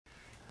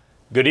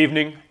Good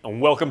evening, and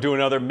welcome to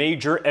another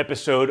major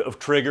episode of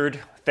Triggered.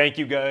 Thank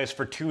you guys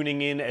for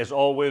tuning in. As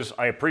always,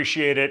 I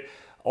appreciate it.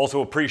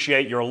 Also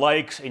appreciate your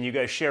likes and you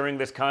guys sharing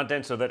this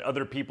content so that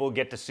other people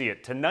get to see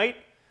it. Tonight,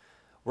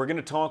 we're going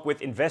to talk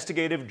with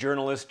investigative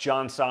journalist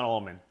John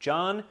Solomon.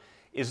 John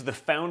is the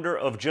founder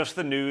of Just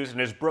the News and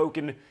has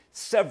broken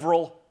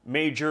several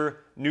major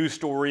news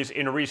stories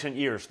in recent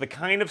years. The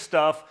kind of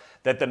stuff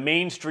that the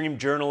mainstream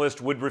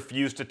journalist would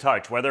refuse to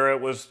touch, whether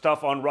it was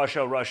stuff on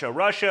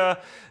Russia,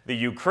 the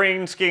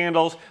Ukraine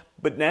scandals.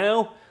 But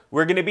now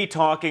we're going to be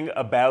talking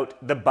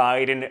about the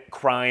Biden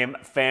crime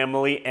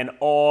family and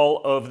all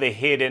of the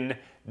hidden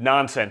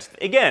nonsense.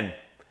 Again,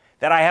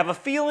 that I have a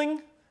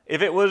feeling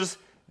if it was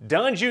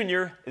Don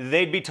Jr.,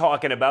 they'd be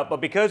talking about. But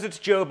because it's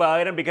Joe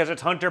Biden, because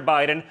it's Hunter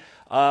Biden,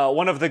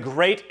 one of the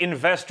great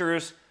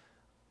investors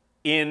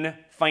in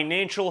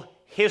financial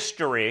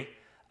history,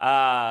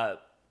 we're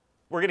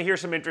going to hear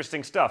some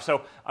interesting stuff.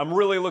 So I'm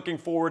really looking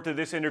forward to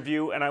this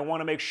interview, and I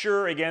want to make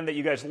sure, again, that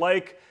you guys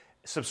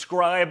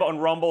subscribe on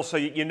Rumble so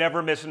you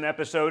never miss an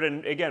episode.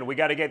 And again, we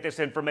got to get this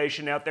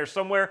information out there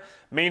somewhere.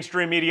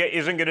 Mainstream media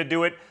isn't going to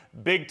do it.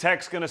 Big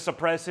tech's going to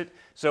suppress it.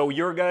 So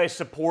your guys'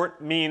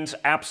 support means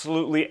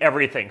absolutely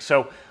everything.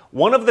 So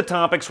one of the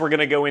topics we're going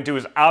to go into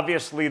is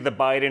obviously the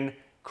Biden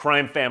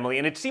crime family.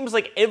 And it seems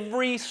like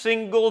every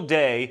single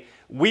day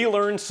we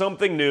learn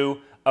something new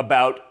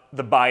about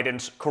the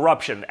Bidens'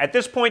 corruption. At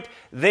this point,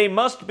 they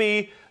must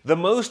be the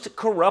most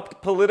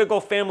corrupt political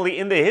family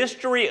in the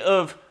history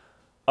of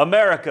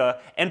America,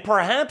 and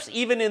perhaps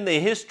even in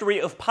the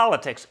history of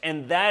politics,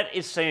 and that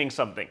is saying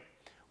something.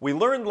 We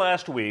learned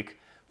last week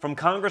from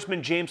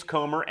Congressman James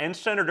Comer and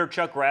Senator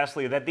Chuck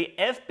Grassley that the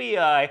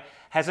FBI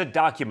has a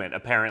document,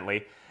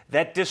 apparently,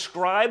 that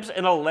describes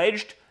an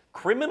alleged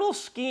criminal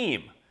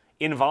scheme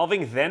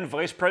involving then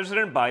Vice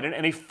President Biden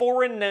and a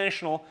foreign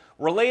national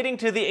relating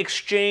to the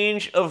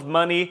exchange of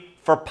money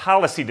for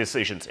policy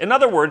decisions. In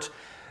other words,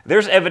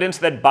 there's evidence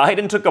that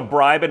Biden took a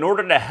bribe in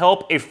order to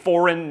help a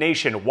foreign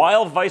nation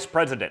while vice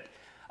president.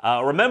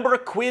 Remember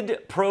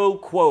quid pro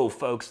quo,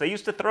 folks. They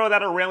used to throw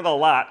that around a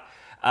lot.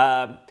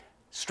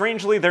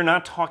 Strangely, they're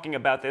not talking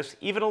about this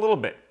even a little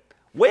bit.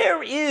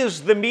 Where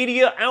is the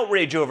media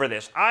outrage over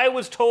this? I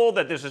was told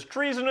that this is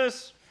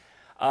treasonous,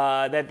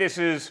 that this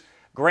is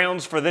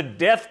grounds for the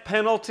death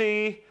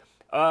penalty,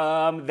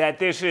 that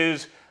this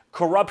is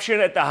corruption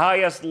at the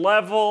highest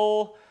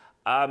level,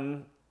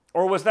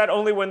 or was that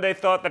only when they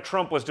thought that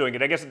Trump was doing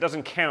it? I guess it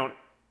doesn't count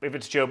if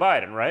it's Joe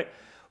Biden, right?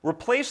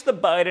 Replace the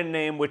Biden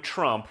name with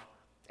Trump,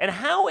 and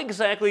how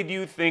exactly do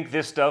you think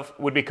this stuff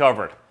would be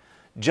covered?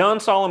 John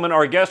Solomon,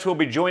 our guest who will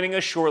be joining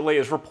us shortly,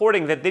 is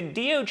reporting that the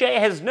DOJ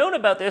has known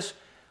about this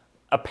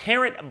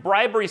apparent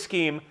bribery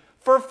scheme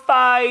for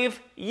 5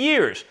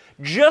 years.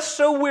 Just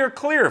so we're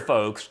clear,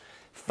 folks,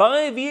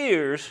 5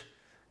 years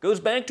goes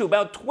back to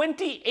about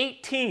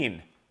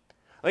 2018.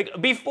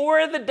 Like,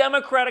 before the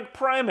Democratic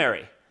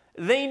primary,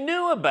 they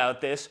knew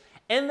about this,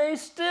 and they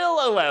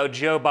still allowed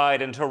Joe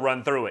Biden to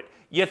run through it.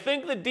 You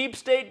think the deep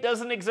state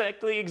doesn't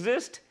exactly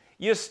exist?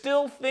 You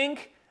still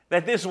think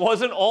that this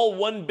wasn't all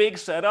one big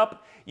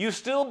setup? You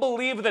still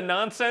believe the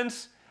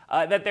nonsense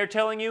that they're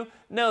telling you?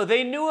 No,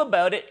 they knew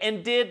about it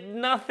and did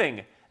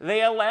nothing.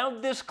 They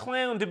allowed this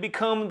clown to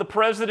become the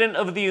president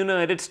of the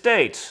United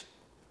States.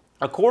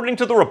 According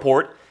to the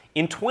report,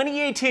 in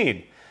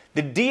 2018,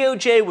 the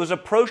DOJ was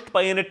approached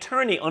by an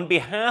attorney on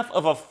behalf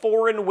of a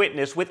foreign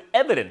witness with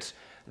evidence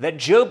that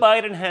Joe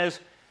Biden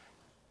has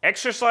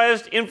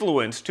exercised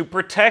influence to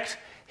protect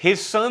his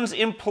son's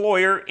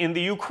employer in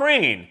the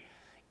Ukraine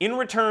in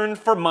return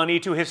for money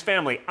to his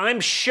family. I'm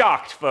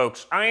shocked,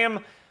 folks. I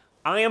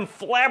am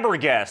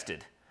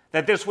flabbergasted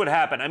that this would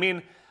happen. I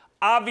mean,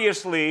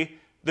 obviously,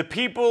 the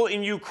people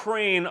in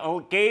Ukraine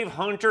gave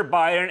Hunter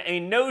Biden a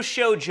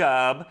no-show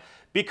job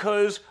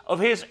because of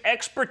his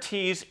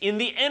expertise in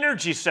the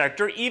energy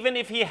sector, even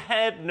if he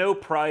had no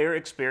prior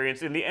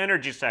experience in the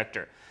energy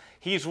sector.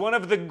 He's one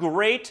of the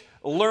great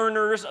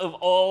learners of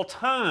all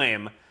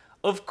time.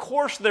 Of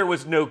course there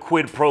was no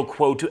quid pro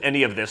quo to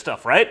any of this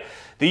stuff, right?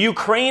 The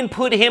Ukraine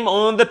put him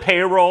on the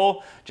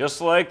payroll,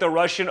 just like the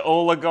Russian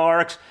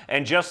oligarchs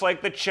and just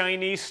like the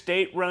Chinese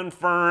state-run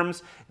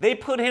firms. They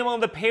put him on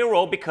the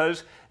payroll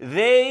because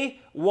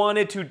they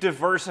wanted to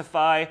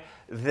diversify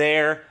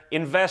their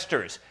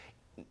investors.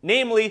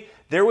 Namely,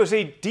 there was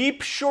a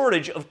deep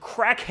shortage of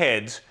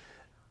crackheads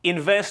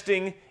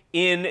investing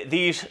in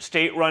these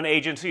state-run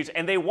agencies,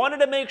 and they wanted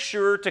to make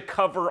sure to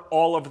cover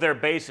all of their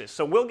bases.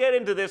 So we'll get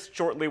into this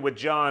shortly with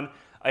John.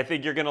 I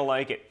think you're going to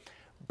like it.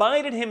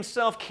 Biden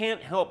himself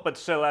can't help but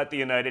sell out the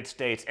United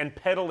States and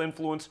peddle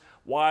influence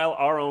while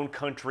our own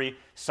country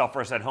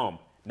suffers at home.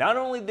 Not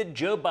only did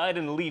Joe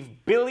Biden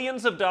leave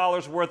billions of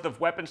dollars worth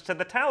of weapons to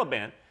the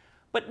Taliban,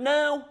 but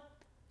now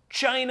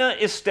China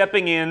is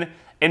stepping in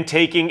and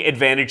taking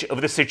advantage of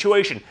the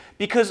situation.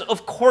 Because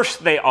of course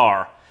they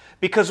are.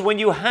 Because when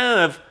you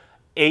have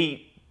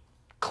a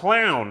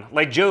clown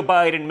like Joe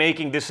Biden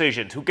making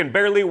decisions, who can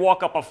barely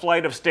walk up a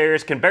flight of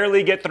stairs, can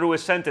barely get through a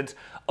sentence,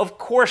 of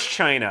course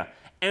China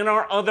and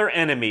our other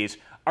enemies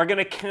are going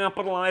to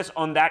capitalize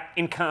on that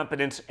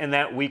incompetence and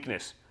that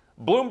weakness.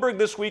 Bloomberg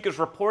this week is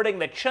reporting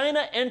that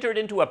China entered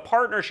into a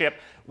partnership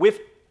with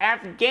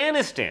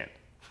Afghanistan.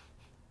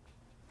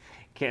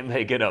 Can't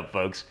make it up,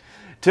 folks.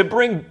 To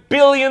bring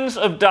billions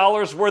of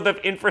dollars worth of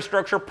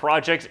infrastructure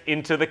projects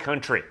into the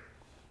country.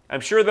 I'm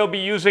sure they'll be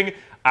using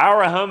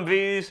our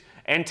Humvees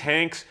and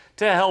tanks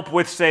to help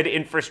with said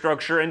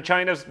infrastructure, and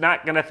China's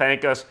not going to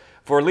thank us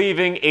for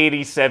leaving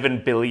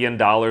 $87 billion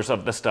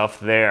of the stuff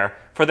there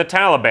for the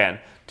Taliban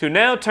to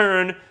now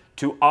turn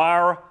to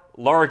our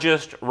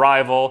largest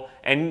rival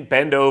and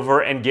bend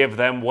over and give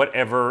them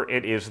whatever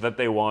it is that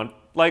they want,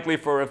 likely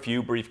for a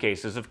few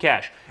briefcases of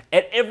cash.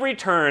 At every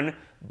turn,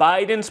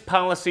 Biden's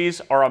policies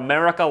are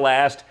America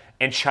last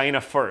and China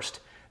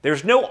first.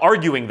 There's no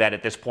arguing that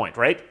at this point,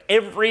 right?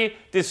 Every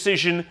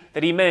decision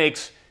that he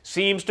makes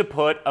seems to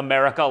put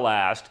America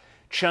last,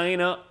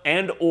 China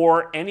and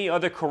or any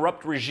other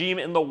corrupt regime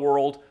in the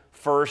world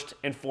first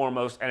and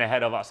foremost and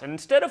ahead of us. And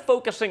instead of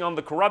focusing on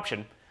the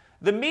corruption,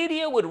 the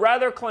media would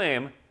rather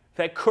claim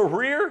that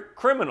career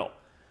criminal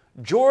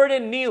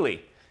Jordan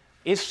Neely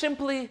is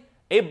simply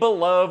a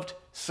beloved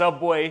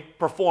subway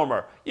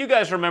performer. You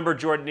guys remember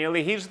Jordan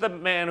Neely? He's the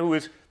man who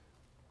was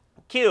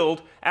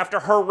killed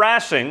after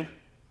harassing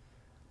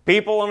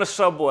people on a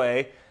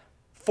subway,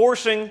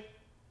 forcing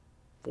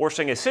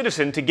a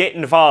citizen to get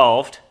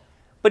involved.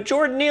 But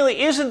Jordan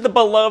Neely isn't the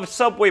beloved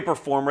subway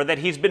performer that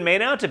he's been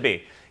made out to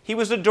be. He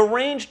was a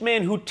deranged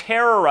man who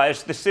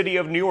terrorized the city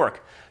of New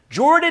York.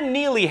 Jordan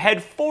Neely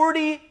had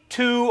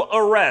 42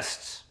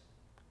 arrests.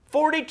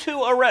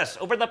 42 arrests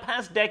over the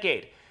past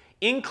decade,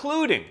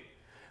 including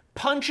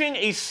punching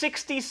a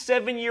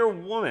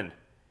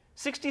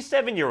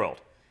 67-year-old,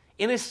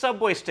 in a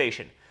subway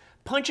station,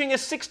 punching a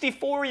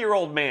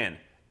 64-year-old man,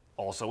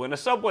 also in a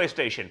subway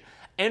station,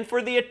 and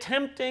for the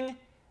attempting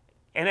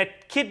and a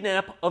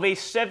kidnap of a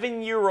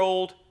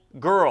 7-year-old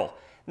girl.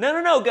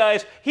 No,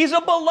 guys, he's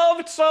a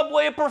beloved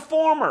subway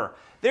performer.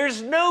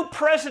 There's no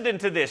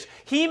precedent to this.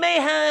 He may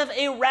have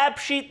a rap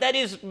sheet that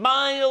is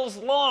miles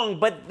long,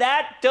 but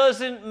that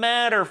doesn't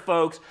matter,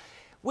 folks.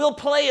 We'll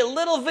play a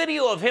little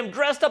video of him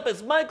dressed up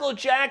as Michael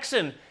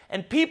Jackson,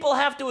 and people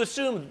have to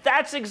assume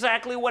that's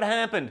exactly what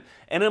happened.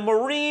 And a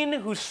Marine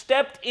who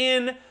stepped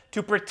in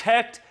to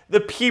protect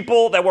the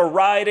people that were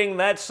riding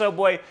that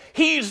subway,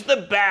 he's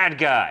the bad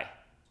guy.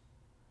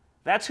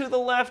 That's who the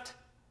left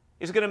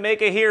is going to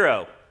make a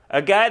hero.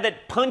 A guy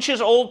that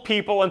punches old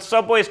people on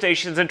subway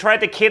stations and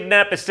tried to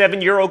kidnap a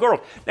 7-year-old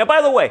girl. Now,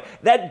 by the way,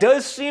 that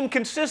does seem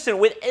consistent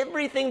with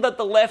everything that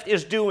the left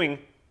is doing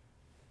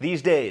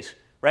these days,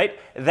 right?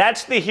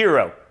 That's the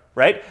hero,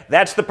 right?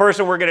 That's the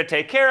person we're going to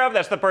take care of.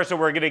 That's the person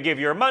we're going to give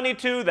your money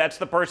to. That's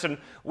the person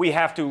we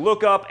have to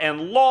look up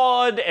and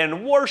laud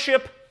and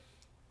worship,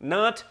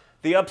 not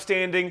the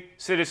upstanding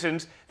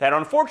citizens that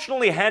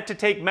unfortunately had to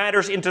take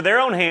matters into their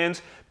own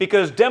hands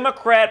because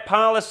Democrat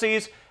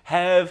policies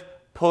have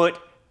put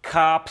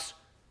cops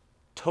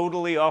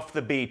totally off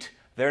the beat.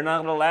 They're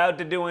not allowed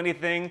to do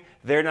anything.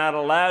 They're not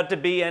allowed to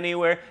be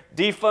anywhere.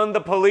 Defund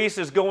the police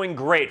is going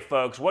great,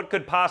 folks. What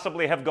could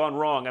possibly have gone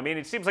wrong? I mean,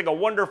 it seems like a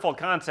wonderful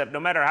concept no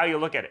matter how you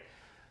look at it.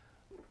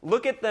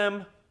 Look at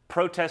them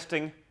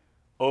protesting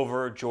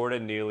over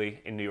Jordan Neely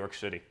in New York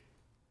City.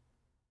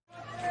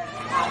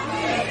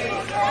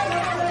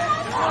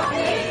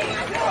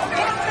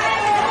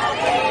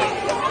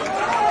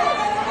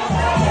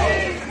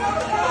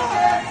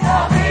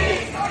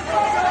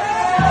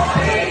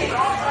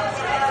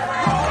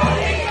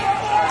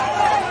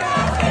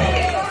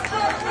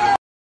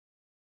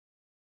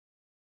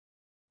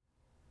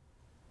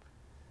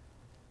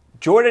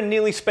 Jordan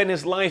Neely spent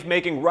his life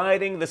making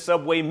riding the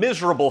subway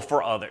miserable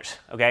for others,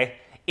 okay?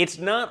 It's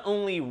not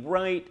only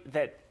right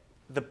that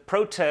the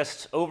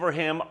protests over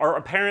him are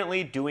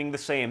apparently doing the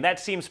same. That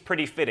seems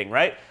pretty fitting,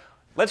 right?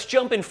 Let's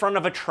jump in front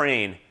of a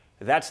train.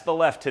 That's the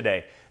left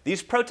today.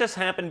 These protests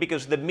happen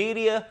because the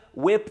media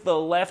whip the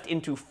left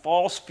into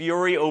false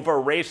fury over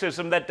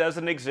racism that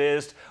doesn't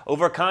exist,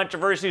 over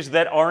controversies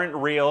that aren't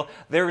real.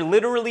 They're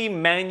literally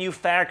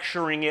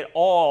manufacturing it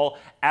all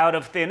out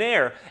of thin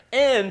air.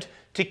 And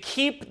to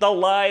keep the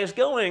lies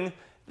going,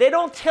 they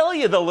don't tell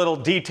you the little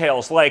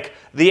details like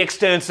the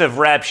extensive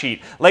rap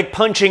sheet, like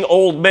punching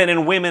old men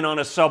and women on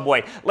a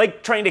subway,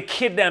 like trying to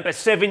kidnap a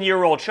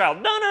 7-year-old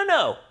child.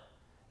 No.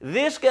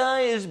 This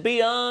guy is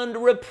beyond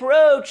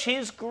reproach.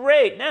 He's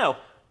great. Now,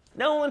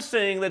 no one's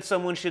saying that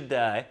someone should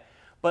die,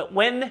 but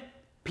when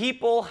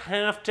people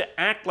have to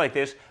act like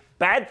this,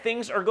 bad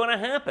things are going to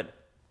happen.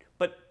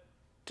 But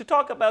to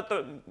talk about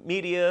the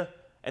media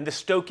and the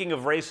stoking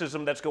of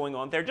racism that's going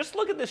on there, just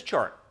look at this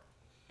chart.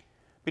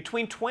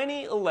 Between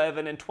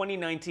 2011 and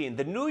 2019,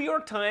 the New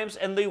York Times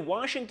and the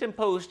Washington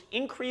Post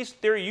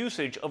increased their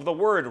usage of the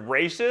word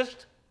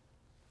racist,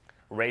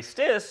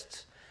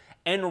 racists,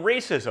 and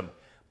racism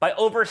by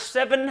over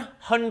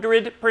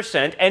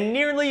 700% and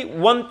nearly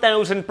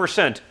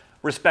 1,000%,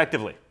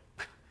 respectively.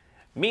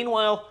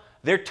 Meanwhile,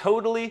 they're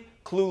totally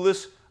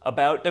clueless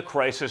about the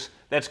crisis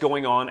that's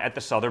going on at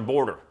the southern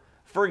border.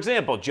 For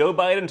example, Joe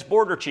Biden's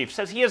border chief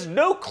says he has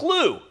no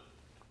clue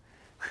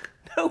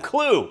No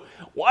clue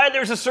why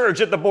there's a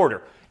surge at the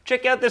border.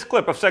 Check out this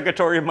clip of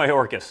Secretary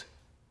Mayorkas.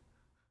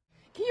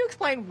 Can you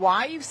explain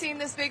why you've seen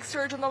this big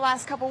surge in the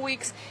last couple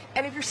weeks?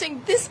 And if you're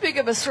seeing this big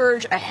of a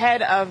surge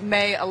ahead of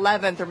May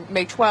 11th or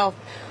May 12th,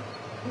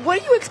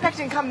 what are you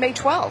expecting come May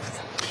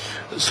 12th?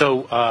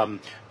 So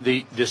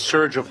the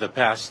surge over the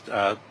past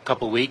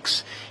couple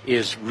weeks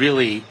is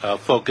really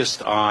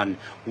focused on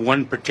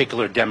one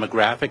particular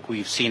demographic.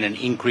 We've seen an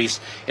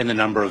increase in the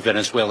number of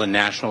Venezuelan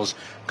nationals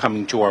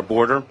coming to our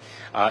border.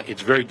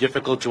 It's very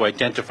difficult to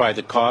identify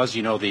the cause.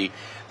 You know, the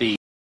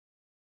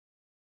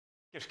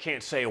Just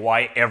can't say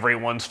why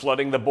everyone's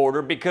flooding the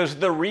border because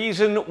the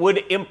reason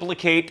would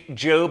implicate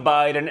Joe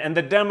Biden and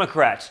the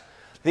Democrats.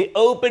 The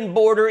open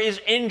border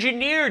is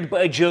engineered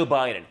by Joe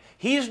Biden.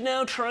 He's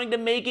now trying to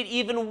make it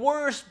even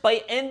worse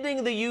by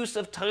ending the use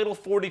of Title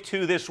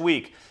 42 this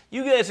week.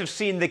 You guys have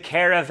seen the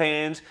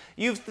caravans.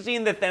 You've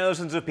seen the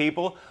thousands of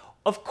people.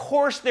 Of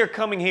course they're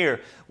coming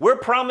here. We're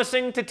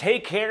promising to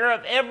take care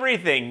of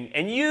everything.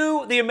 And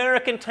you, the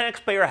American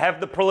taxpayer, have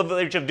the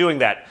privilege of doing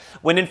that.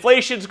 When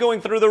inflation's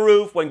going through the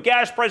roof, when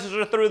gas prices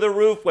are through the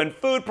roof, when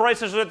food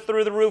prices are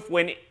through the roof,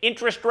 when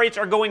interest rates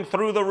are going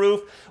through the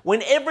roof,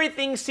 when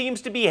everything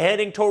seems to be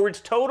heading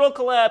towards total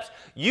collapse,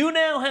 you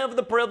now have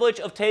the privilege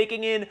of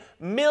taking in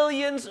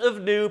millions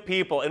of new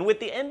people. And with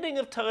the ending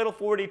of Title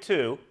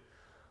 42,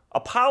 a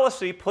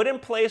policy put in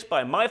place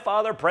by my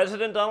father,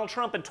 President Donald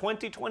Trump, in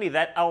 2020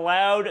 that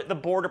allowed the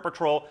Border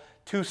Patrol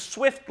to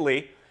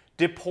swiftly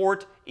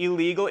deport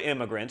illegal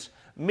immigrants.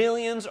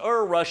 Millions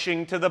are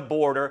rushing to the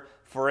border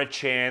for a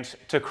chance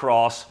to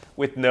cross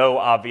with no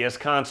obvious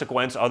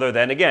consequence other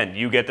than, again,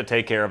 you get to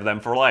take care of them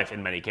for life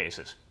in many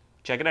cases.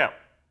 Check it out.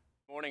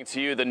 Morning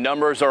to you. The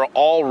numbers are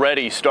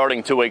already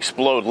starting to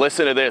explode.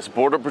 Listen to this.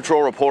 Border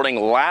Patrol reporting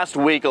last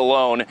week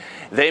alone,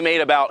 they made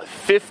about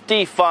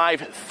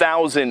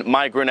 55,000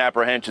 migrant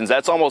apprehensions.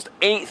 That's almost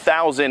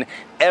 8,000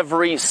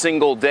 every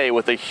single day,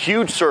 with a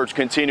huge surge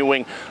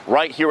continuing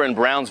right here in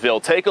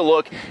Brownsville. Take a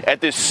look at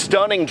this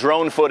stunning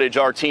drone footage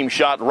our team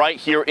shot right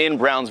here in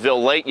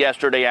Brownsville late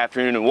yesterday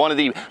afternoon. And one of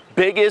the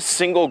biggest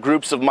single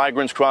groups of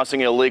migrants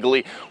crossing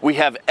illegally we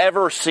have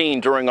ever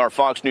seen during our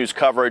Fox News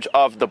coverage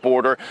of the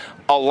border.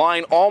 A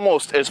line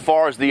almost as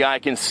far as the eye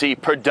can see,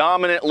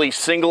 predominantly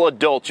single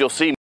adults. You'll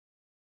see.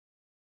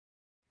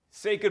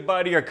 Say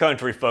goodbye to your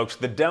country, folks.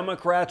 The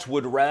Democrats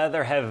would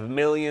rather have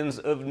millions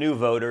of new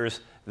voters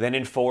than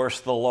enforce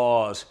the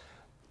laws.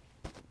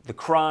 The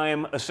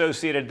crime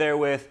associated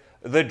therewith,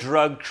 the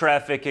drug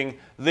trafficking,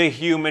 the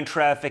human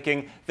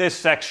trafficking, the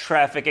sex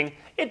trafficking,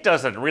 it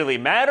doesn't really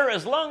matter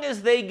as long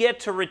as they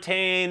get to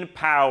retain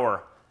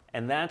power.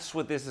 And that's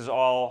what this has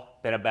all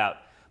been about.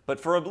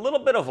 But for a little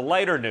bit of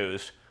lighter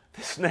news,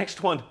 this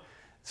next one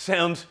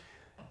sounds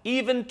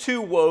even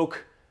too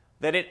woke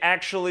that it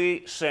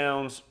actually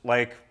sounds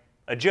like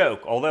a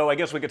joke. Although I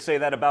guess we could say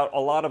that about a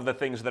lot of the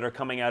things that are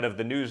coming out of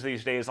the news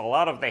these days, a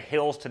lot of the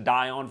hills to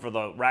die on for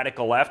the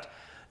radical left.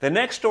 The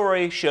next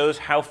story shows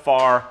how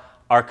far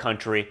our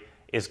country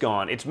is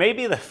gone. It's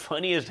maybe the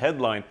funniest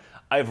headline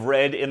I've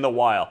read in the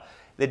while.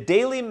 The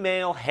Daily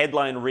Mail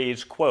headline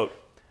reads, quote,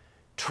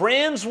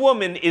 "Trans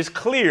woman is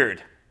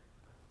cleared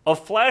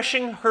of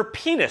flashing her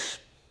penis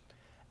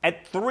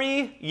at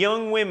 3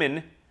 young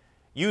women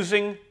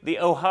using the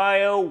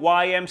Ohio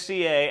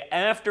YMCA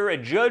after a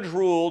judge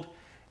ruled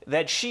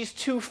that she's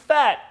too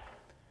fat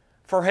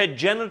for her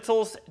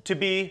genitals to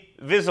be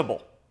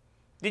visible."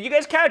 Did you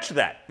guys catch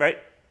that, right?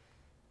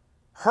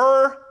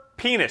 Her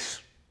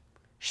penis.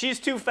 She's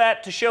too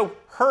fat to show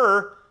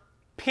her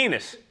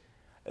penis.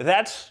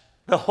 That's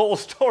the whole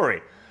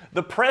story.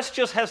 The press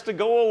just has to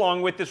go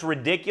along with this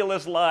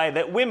ridiculous lie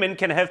that women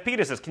can have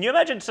penises. Can you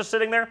imagine just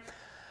sitting there?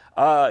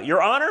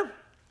 Your Honor,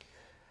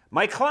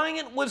 my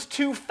client was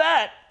too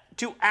fat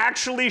to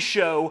actually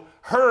show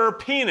her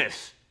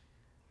penis.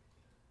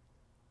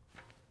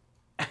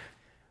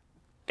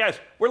 Guys,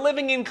 we're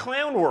living in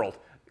clown world.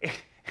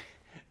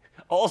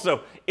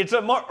 Also, it's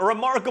a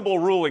remarkable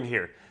ruling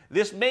here.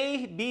 This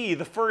may be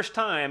the first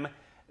time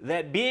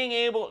that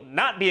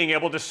not being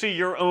able to see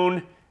your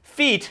own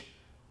feet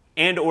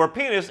and or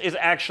penis is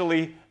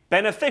actually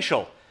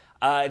beneficial.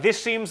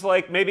 This seems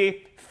like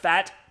maybe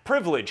fat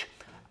privilege.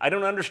 I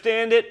don't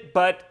understand it,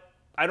 but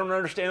I don't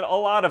understand a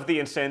lot of the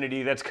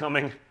insanity that's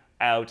coming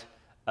out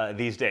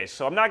these days.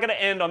 So I'm not going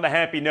to end on the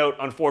happy note,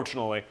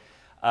 unfortunately,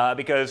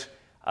 because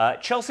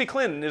Chelsea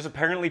Clinton is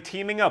apparently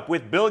teaming up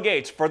with Bill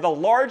Gates for the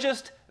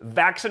largest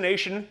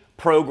vaccination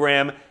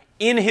program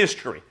in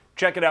history.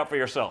 Check it out for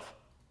yourself.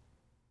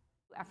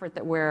 Effort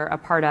that we're a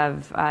part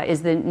of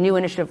is the new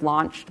initiative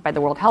launched by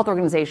the World Health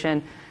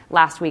Organization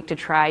last week to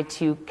try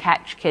to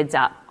catch kids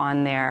up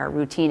on their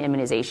routine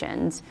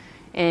immunizations.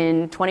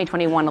 In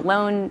 2021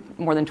 alone,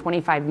 more than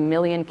 25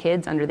 million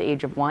kids under the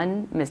age of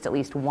 1 missed at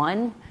least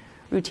one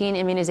routine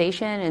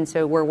immunization. And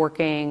so we're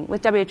working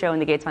with WHO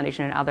and the Gates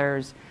Foundation and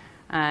others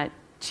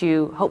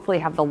to hopefully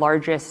have the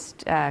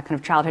largest kind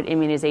of childhood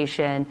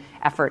immunization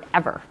effort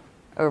ever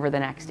over the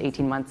next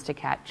 18 months to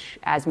catch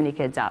as many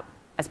kids up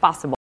as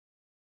possible.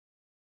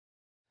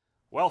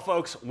 Well,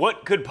 folks,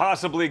 what could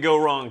possibly go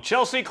wrong?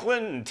 Chelsea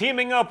Clinton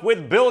teaming up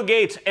with Bill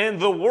Gates and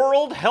the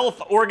World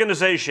Health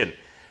Organization.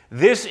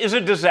 This is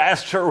a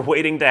disaster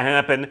waiting to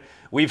happen.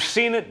 We've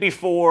seen it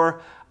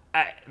before.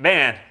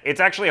 Man, it's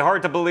actually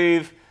hard to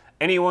believe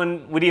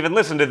anyone would even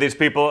listen to these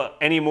people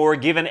anymore,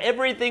 given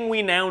everything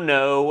we now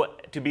know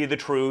to be the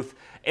truth,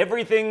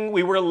 everything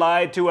we were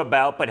lied to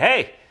about. But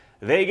hey,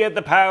 they get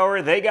the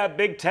power, they got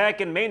big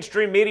tech and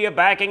mainstream media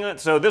backing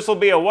it, so this will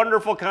be a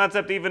wonderful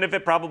concept, even if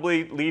it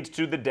probably leads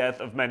to the death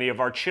of many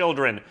of our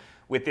children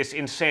with this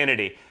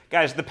insanity.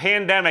 Guys, the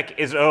pandemic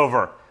is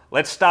over.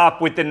 Let's stop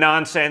with the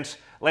nonsense.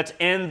 Let's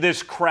end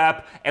this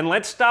crap, and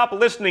let's stop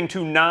listening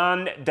to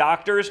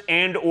non-doctors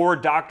and or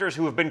doctors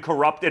who have been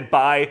corrupted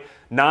by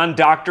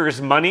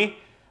non-doctors' money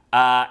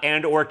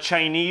and or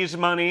Chinese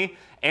money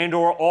and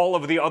or all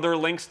of the other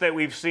links that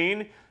we've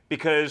seen,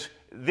 because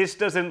this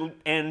doesn't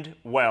end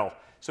well.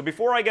 So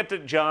before I get to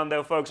John,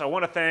 though, folks, I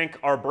want to thank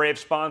our brave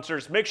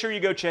sponsors. Make sure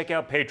you go check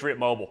out Patriot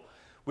Mobile.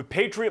 With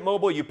Patriot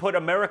Mobile, you put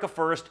America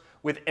first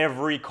with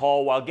every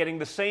call while getting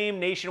the same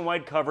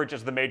nationwide coverage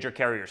as the major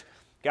carriers.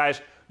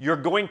 Guys, you're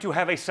going to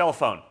have a cell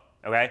phone,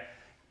 okay?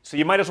 So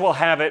you might as well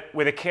have it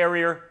with a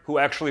carrier who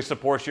actually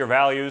supports your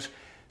values.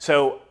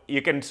 So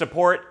you can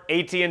support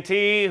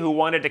AT&T, who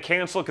wanted to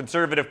cancel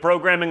conservative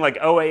programming like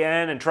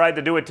OAN and tried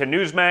to do it to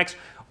Newsmax,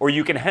 or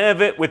you can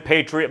have it with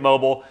Patriot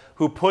Mobile,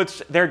 who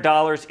puts their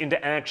dollars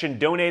into action,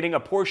 donating a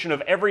portion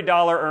of every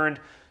dollar earned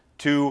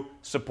to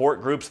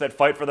support groups that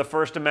fight for the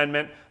First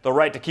Amendment, the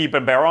right to keep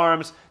and bear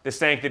arms, the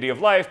sanctity of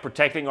life,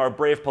 protecting our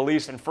brave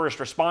police and first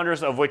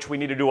responders, of which we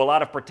need to do a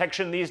lot of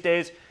protection these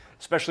days,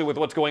 especially with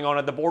what's going on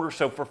at the border.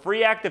 So for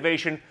free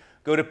activation,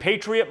 go to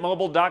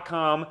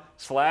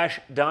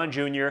patriotmobile.com/Don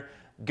Jr.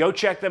 Go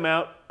check them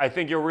out. I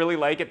think you'll really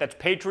like it. That's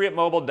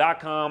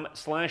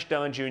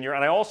patriotmobile.com/Don Jr.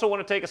 And I also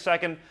want to take a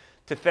second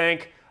to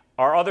thank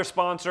our other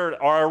sponsor,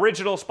 our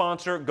original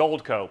sponsor,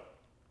 Goldco.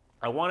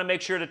 I want to make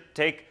sure to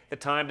take the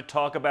time to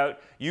talk about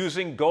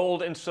using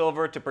gold and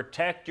silver to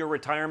protect your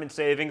retirement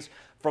savings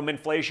from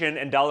inflation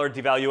and dollar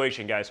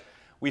devaluation, guys.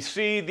 We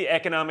see the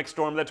economic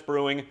storm that's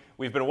brewing.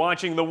 We've been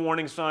watching the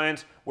warning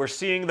signs. We're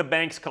seeing the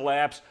banks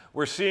collapse.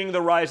 We're seeing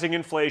the rising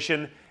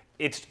inflation.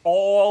 It's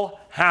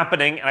all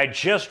happening, and I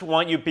just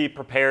want you to be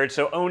prepared.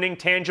 So owning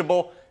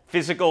tangible,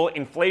 physical,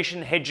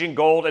 inflation hedging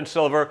gold and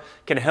silver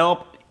can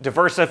help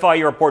diversify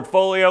your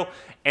portfolio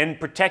and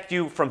protect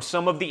you from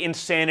some of the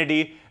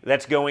insanity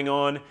that's going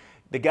on.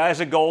 The guys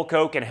at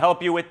Goldco can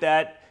help you with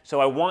that. So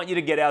I want you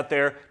to get out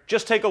there.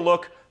 Just take a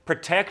look.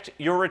 Protect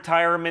your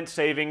retirement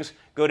savings.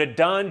 Go to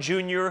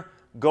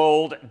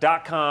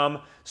donjuniorgold.com.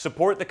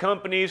 Support the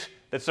companies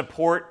that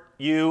support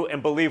you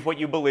and believe what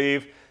you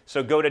believe.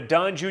 So go to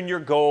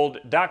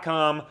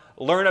donjuniorgold.com,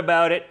 learn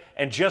about it,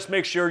 and just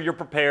make sure you're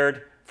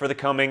prepared for the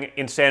coming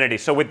insanity.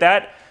 So with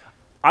that,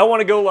 I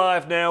want to go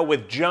live now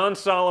with John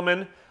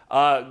Solomon,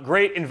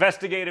 great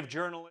investigative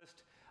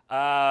journalist.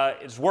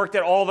 Has worked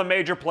at all the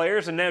major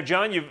players, and now,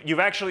 John,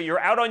 you're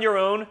out on your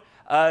own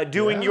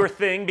doing your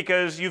thing,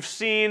 because you've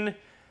seen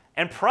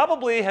and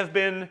probably have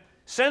been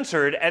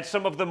censored at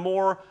some of the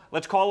more,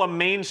 let's call them,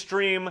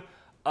 mainstream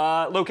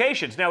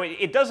locations. Now,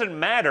 it doesn't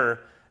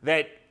matter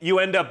that you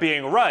end up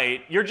being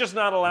right. You're just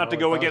not allowed to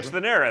go against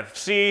the narrative.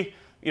 See,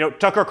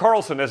 Tucker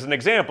Carlson as an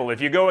example. If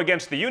you go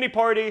against the Uni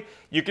Party,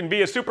 you can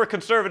be a super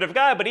conservative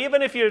guy, but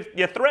even if you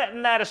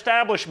threaten that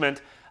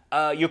establishment,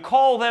 you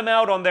call them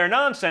out on their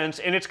nonsense,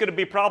 and it's going to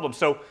be problems.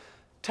 So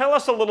tell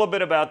us a little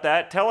bit about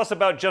that. Tell us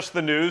about Just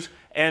the News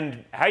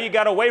and how you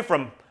got away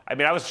from, I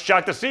mean, I was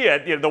shocked to see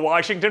it, the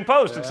Washington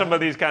Post and some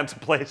of these kinds of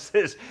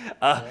places.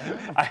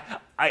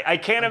 I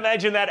can't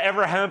imagine that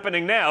ever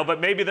happening now, but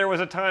maybe there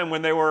was a time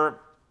when they were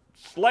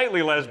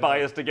slightly less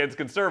biased against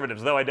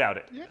conservatives, though I doubt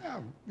it.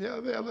 Yeah.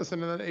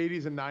 Listen, in the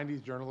 80s and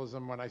 90s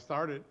journalism, when I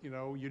started,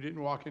 you didn't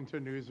walk into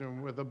a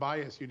newsroom with a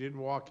bias. You didn't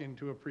walk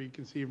into a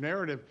preconceived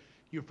narrative.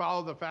 You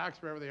follow the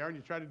facts wherever they are, and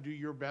you try to do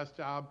your best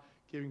job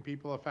giving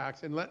people the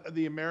facts and let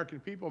the American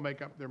people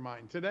make up their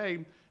mind.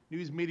 Today,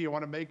 news media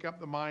want to make up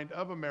the mind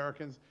of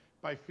Americans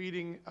by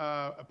feeding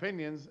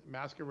opinions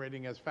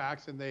masquerading as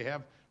facts, and they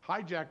have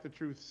hijacked the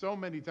truth so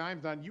many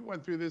times. Don, you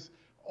went through this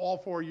all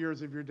 4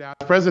 years of your dad's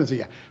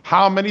presidency.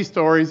 How many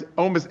stories,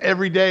 almost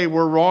every day,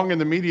 were wrong in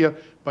the media,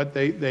 but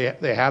they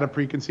had a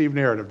preconceived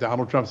narrative.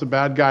 Donald Trump's a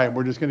bad guy, and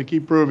we're just going to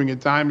keep proving it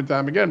time and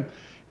time again.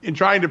 In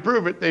trying to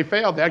prove it, they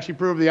failed. They actually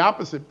proved the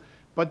opposite,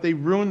 but they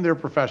ruined their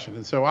profession.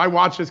 And so I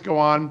watched this go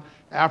on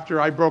after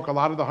I broke a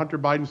lot of the Hunter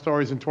Biden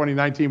stories in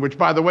 2019, which,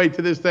 by the way,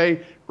 to this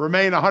day,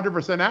 remain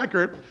 100%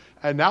 accurate,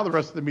 and now the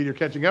rest of the media are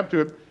catching up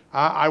to it.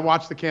 I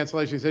watched the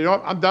cancellation and said,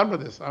 I'm done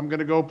with this. I'm going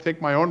to go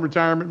take my own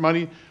retirement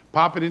money,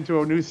 pop it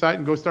into a news site,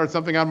 and go start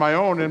something on my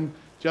own. And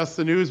Just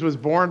the News was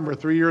born. We're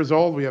 3 years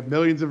old. We have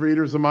millions of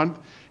readers a month.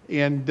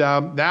 And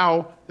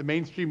now the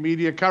mainstream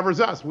media covers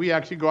us. We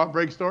actually go out and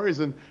break stories,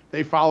 and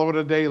they follow it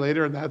a day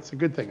later, and that's a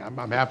good thing. I'm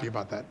happy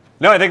about that.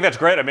 No, I think that's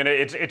great. I mean,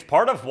 it's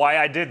part of why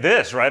I did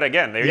this, right?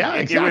 Again,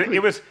 exactly.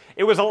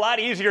 It was a lot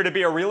easier to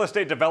be a real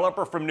estate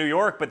developer from New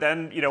York, but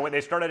then, when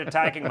they started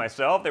attacking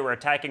myself, they were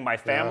attacking my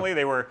family.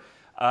 They were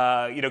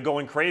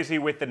going crazy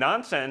with the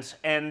nonsense.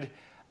 And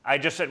I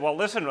just said, well,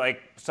 listen,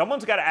 like,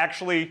 someone's got to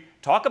actually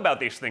talk about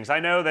these things. I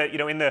know that,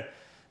 in the,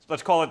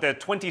 let's call it the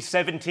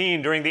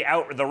 2017, during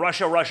the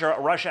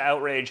Russia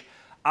outrage,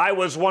 I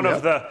was one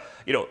of the,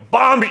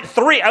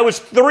 I was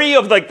three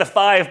of like the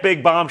 5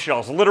 big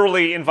bombshells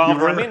literally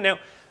involved. I mean, now,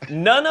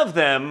 none of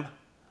them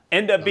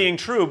end up being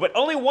true, but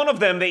only one of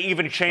them, they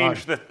even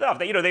changed the stuff.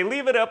 They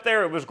leave it up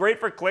there. It was great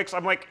for clicks.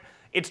 I'm like,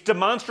 it's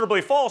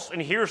demonstrably false,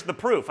 and here's the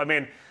proof. I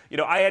mean,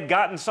 I had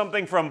gotten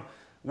something from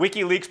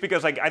WikiLeaks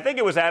because, like, I think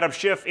it was Adam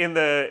Schiff in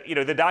the,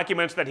 the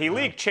documents that he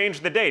leaked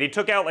changed the date. He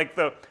took out like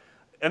the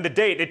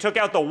date. They took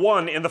out the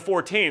 1 in the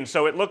 14,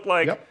 so it looked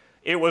like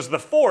it was the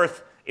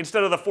 4th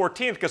instead of the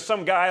 14th because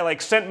some guy like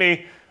sent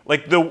me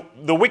like the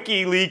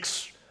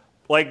WikiLeaks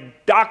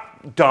like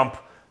doc dump.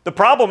 The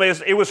problem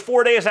is it was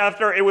 4 days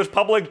after it was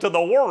public to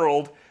the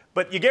world.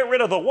 But you get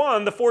rid of the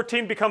 1, the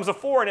 14 becomes a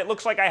 4, and it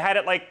looks like I had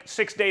it like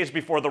 6 days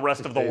before the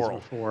rest of the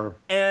world.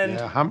 And,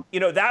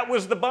 that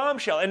was the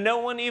bombshell, and no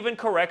one even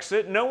corrects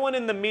it. No one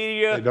in the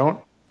media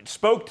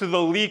spoke to the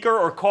leaker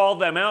or called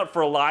them out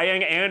for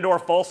lying and or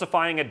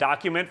falsifying a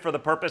document for the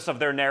purpose of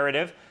their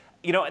narrative.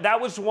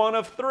 That was one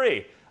of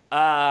 3.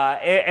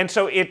 And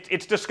so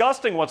it's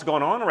disgusting what's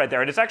going on right there.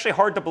 And it's actually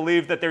hard to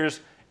believe that there's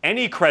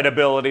any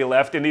credibility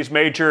left in these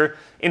major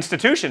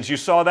institutions. You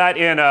saw that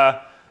in,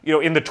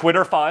 in the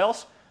Twitter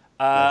files.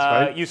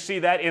 You see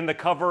that in the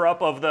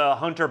cover-up of the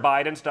Hunter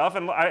Biden stuff,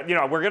 and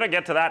we're going to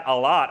get to that a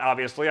lot.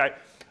 Obviously,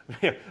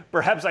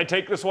 perhaps I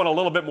take this one a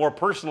little bit more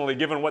personally,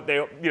 given what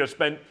they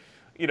spent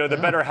the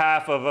better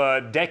half of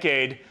a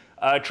decade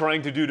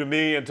trying to do to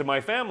me and to my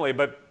family.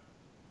 But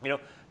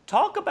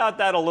talk about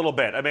that a little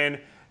bit. I mean,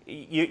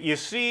 you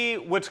see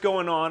what's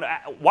going on.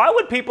 Why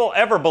would people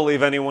ever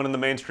believe anyone in the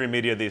mainstream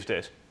media these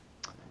days?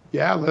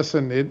 Yeah,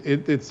 listen,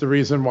 it's the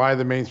reason why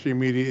the mainstream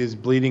media is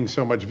bleeding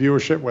so much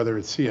viewership, whether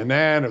it's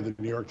CNN or the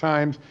New York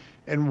Times,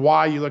 and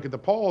why you look at the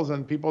polls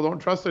and people don't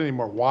trust it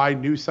anymore. Why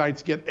news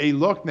sites get a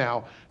look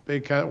now,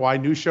 because why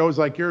news shows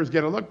like yours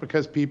get a look,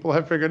 because people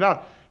have figured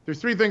out.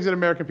 There's 3 things that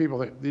American people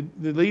think.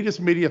 The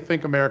elitist media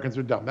think Americans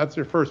are dumb. That's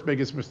their first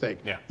biggest mistake.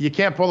 Yeah. You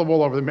can't pull the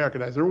wool over the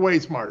American eyes. They're way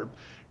smarter.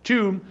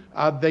 2,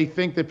 they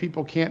think that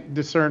people can't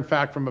discern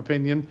fact from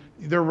opinion.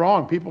 They're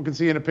wrong. People can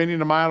see an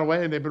opinion a mile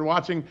away, and they've been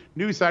watching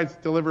news sites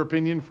deliver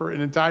opinion for an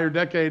entire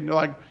decade, and they're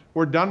like,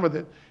 we're done with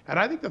it. And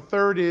I think the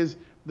 3rd is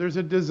there's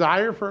a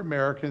desire for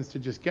Americans to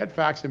just get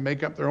facts and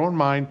make up their own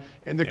mind,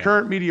 and the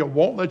current media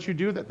won't let you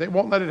do that. They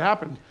won't let it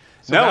happen.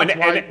 So that's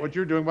why what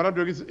you're doing, what I'm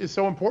doing is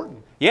so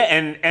important. Yeah,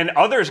 and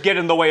others get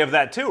in the way of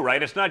that too,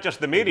 right? It's not just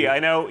the media. I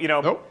know,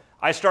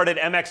 I started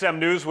MXM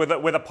News with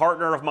a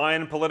partner of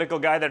mine, a political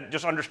guy that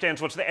just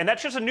understands what's there. And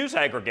that's just a news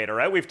aggregator,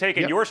 right? We've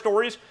taken your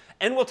stories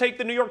and we'll take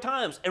the New York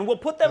Times and we'll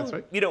put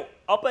them,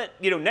 up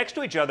at, next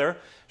to each other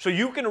so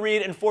you can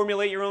read and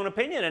formulate your own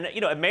opinion.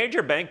 And, a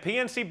major bank,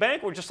 PNC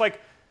Bank, we're just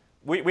like,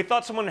 we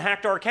thought someone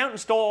hacked our account and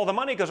stole all the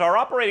money because our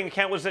operating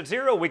account was at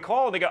 0. We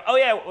called and they go, oh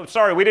yeah,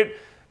 sorry,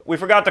 we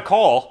forgot to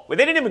call. Well,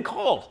 they didn't even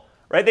call,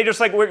 right? They just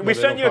like, we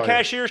sent you a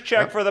cashier's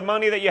check for the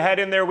money that you had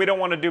in there. We don't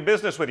want to do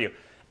business with you.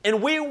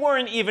 And we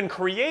weren't even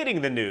creating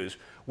the news.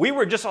 We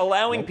were just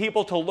allowing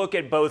people to look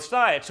at both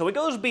sides. So it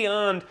goes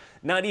beyond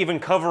not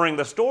even covering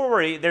the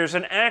story. There's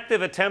an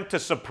active attempt to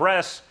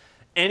suppress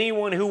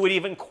anyone who would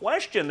even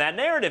question that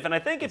narrative. And I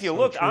think if you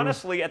look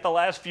honestly at the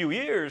last few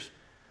years,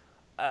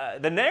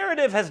 the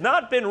narrative has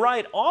not been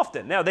right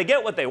often. Now, they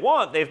get what they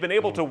want. They've been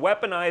able to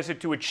weaponize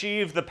it to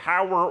achieve the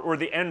power or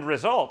the end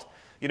result.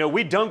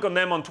 We dunk on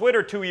them on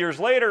Twitter 2 years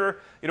later,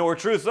 or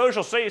Truth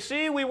Social say,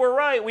 see, we were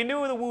right. We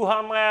knew the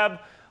Wuhan lab.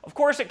 Of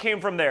course it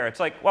came from there. It's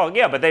like, well,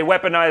 yeah, but they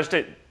weaponized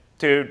it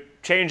to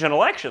change an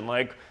election.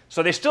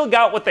 So they still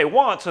got what they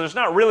want, so there's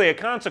not really a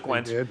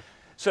consequence. They did.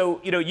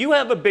 So, you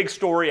have a big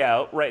story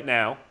out right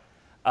now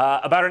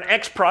about an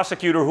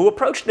ex-prosecutor who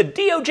approached the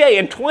DOJ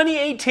in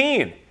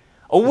 2018,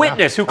 a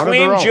witness who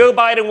claimed Joe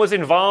Biden was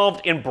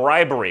involved in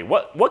bribery.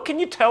 What can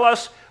you tell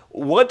us?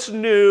 What's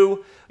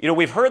new?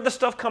 We've heard the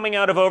stuff coming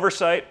out of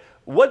oversight.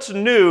 What's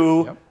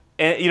new,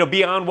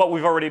 beyond what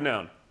we've already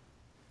known?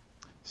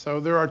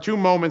 So there are 2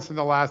 moments in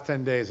the last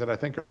 10 days that I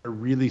think are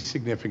really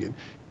significant.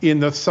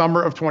 In the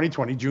summer of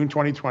 2020, June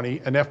 2020,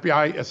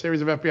 a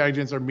series of FBI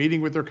agents are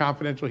meeting with their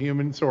confidential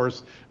human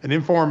source, an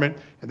informant,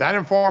 and that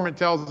informant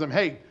tells them,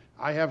 hey,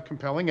 I have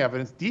compelling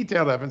evidence,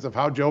 detailed evidence of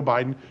how Joe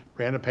Biden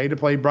ran a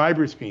pay-to-play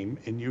bribery scheme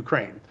in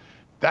Ukraine.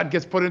 That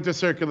gets put into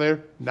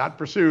circular, not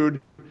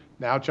pursued.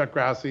 Now Chuck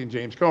Grassley and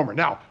James Comer.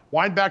 Now,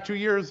 wind back 2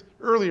 years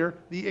earlier,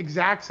 the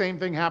exact same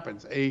thing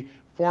happens. A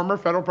former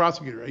federal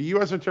prosecutor, a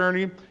U.S.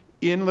 attorney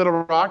in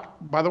Little Rock,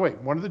 by the way,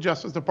 one of the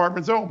Justice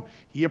Department's own,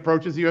 he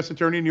approaches the U.S.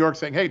 Attorney in New York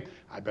saying, hey,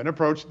 I've been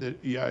approached.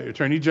 The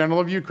Attorney General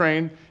of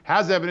Ukraine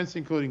has evidence,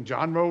 including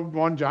John Doe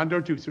 1, John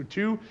Doe 2. So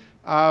 2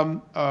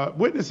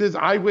 eyewitnesses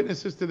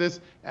to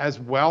this, as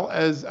well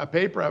as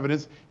paper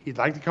evidence. He'd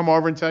like to come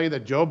over and tell you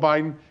that Joe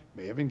Biden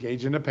may have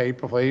engaged in a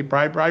pay-to-play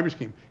bribery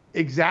scheme.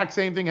 Exact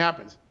same thing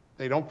happens.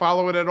 They don't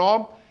follow it at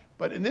all.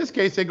 But in this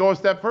case, they go a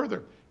step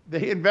further.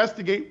 They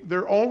investigate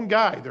their own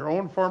guy, their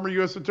own former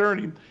U.S.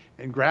 attorney,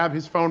 and grab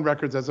his phone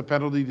records as a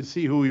penalty to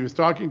see who he was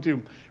talking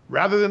to.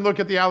 Rather than look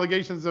at the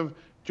allegations of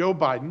Joe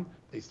Biden,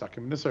 they stuck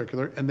him in a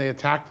circular, and they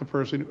attacked the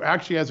person who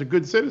actually, as a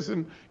good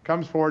citizen,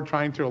 comes forward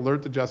trying to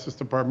alert the Justice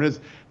Department.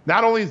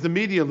 Not only is the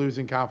media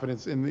losing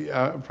confidence in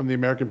from the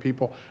American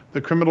people,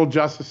 the criminal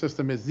justice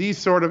system is these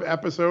sort of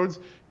episodes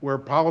where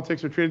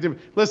politics are treated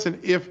differently. Listen,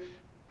 if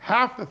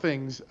half the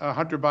things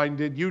Hunter Biden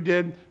did, you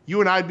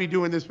and I'd be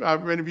doing this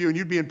interview, and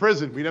you'd be in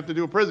prison. We'd have to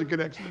do a prison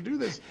connection to do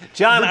this.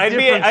 John, I'd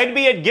be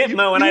at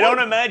Gitmo, and I don't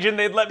imagine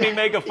they'd let me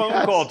make a phone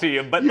call to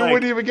you. But you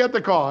wouldn't even get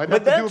the call. I'd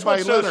have to do it by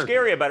what's letter. So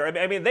scary about it.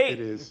 I mean,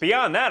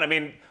 beyond that, I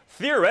mean,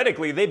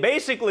 theoretically, they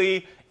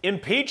basically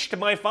impeached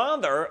my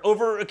father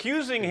over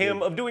accusing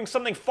him of doing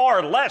something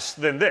far less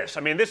than this.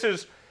 I mean, this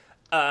is,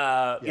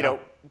 you know,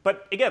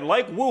 but again,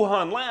 like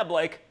Wuhan Lab,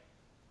 like,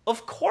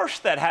 of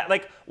course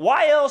like,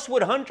 why else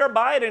would Hunter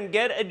Biden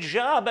get a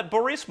job at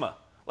Burisma?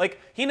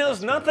 Like, he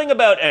knows nothing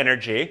about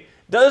energy,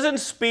 doesn't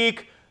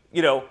speak,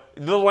 you know,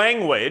 the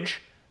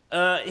language.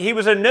 He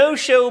was a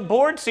no-show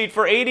board seat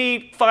for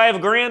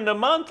 $85,000 a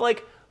month.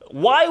 Like,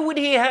 why would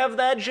he have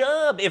that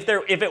job if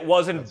it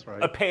wasn't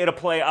a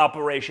pay-to-play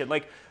operation?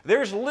 Like,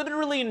 there's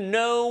literally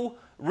no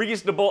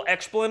reasonable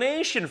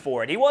explanation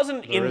for it. He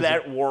wasn't in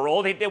that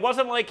world. It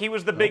wasn't like he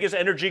was the biggest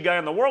energy guy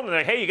in the world and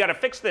like, hey, you got to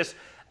fix this.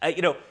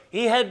 You know,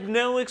 he had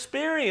no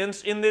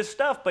experience in this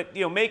stuff, but,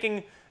 you know,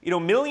 making, you know,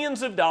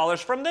 millions of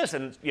dollars from this.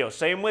 And, you know,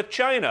 same with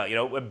China, you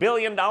know, $1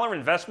 billion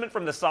investment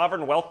from the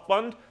sovereign wealth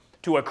fund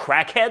to a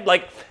crackhead.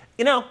 Like,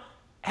 you know,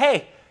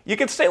 hey, you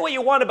can say what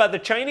you want about the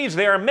Chinese.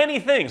 There are many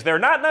things. They're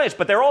not nice,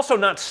 but they're also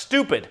not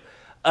stupid.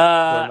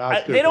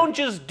 They don't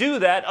just do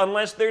that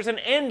unless there's an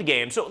end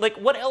game. So, like,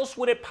 what else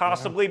would it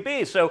possibly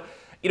be? So,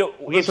 you know,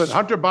 listen,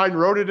 Hunter Biden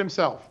wrote it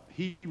himself.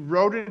 He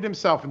wrote it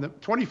himself in the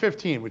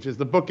 2015, which is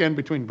the bookend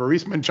between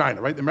Burisma and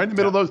China, right? Right in the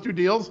middle of those two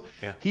deals.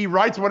 Yeah. He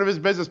writes one of his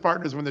business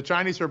partners when the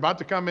Chinese are about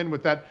to come in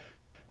with that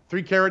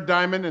 3-carat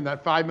diamond and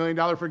that $5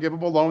 million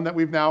forgivable loan that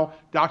we've now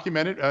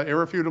documented,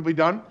 irrefutably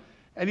done.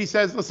 And he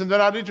says, listen, they're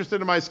not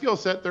interested in my skill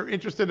set. They're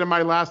interested in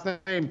my last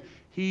name.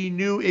 He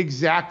knew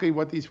exactly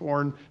what these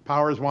foreign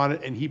powers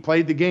wanted, and he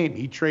played the game.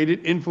 He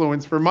traded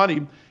influence for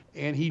money,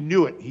 and he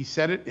knew it. He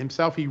said it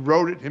himself. He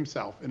wrote it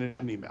himself in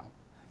an email.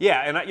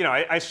 Yeah, and you know,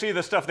 I see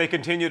the stuff they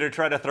continue to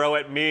try to throw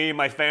at me,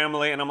 my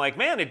family, and I'm like,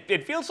 man,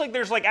 it feels like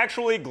there's like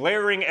actually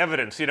glaring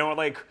evidence, you know,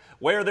 like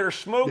where there's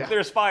smoke,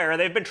 there's fire.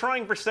 They've been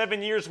trying for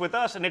 7 years with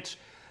us, and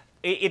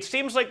it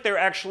seems like they're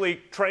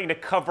actually trying to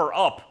cover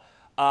up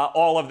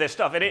all of this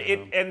stuff.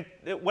 And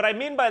what I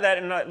mean by that,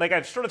 and like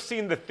I've sort of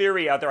seen the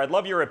theory out there, I'd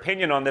love your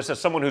opinion on this as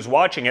someone who's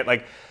watching it,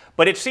 like,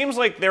 but it seems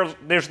like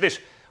there's this,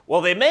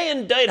 well, they may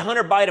indict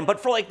Hunter Biden, but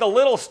for like the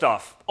little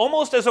stuff,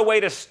 almost as a way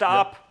to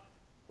stop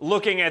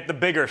looking at the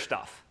bigger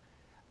stuff.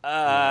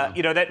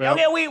 You know, that,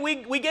 okay,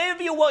 we gave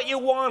you what you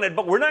wanted,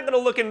 but we're not going to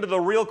look into the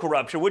real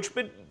corruption, which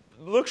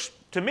looks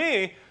to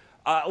me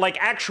like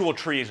actual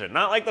treason,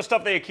 not like the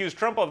stuff they accused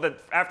Trump of, that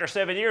after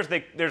 7 years,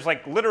 there's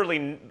like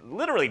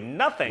literally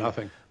nothing.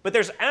 But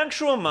there's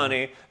actual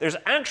money, there's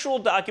actual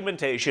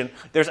documentation,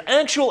 there's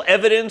actual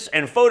evidence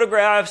and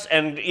photographs,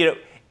 and, you know,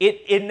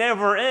 it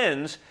never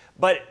ends.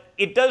 But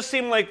it does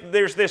seem like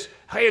there's this,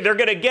 hey, they're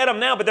going to get them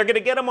now, but they're going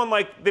to get them on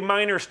like the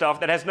minor stuff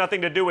that has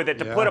nothing to do with it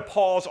to put a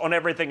pause on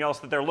everything else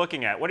that they're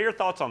looking at. What are your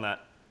thoughts on that?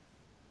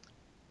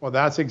 Well,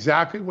 that's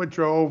exactly what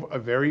drove a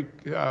very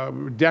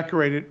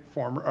decorated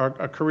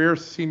a career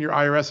senior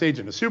IRS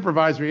agent, a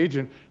supervisory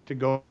agent, to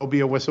go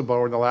be a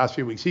whistleblower in the last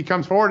few weeks. He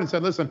comes forward and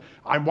said, listen,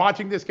 I'm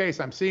watching this case,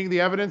 I'm seeing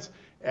the evidence,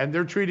 and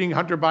they're treating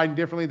Hunter Biden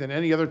differently than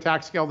any other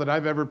tax scale that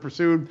I've ever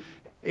pursued.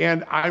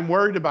 And I'm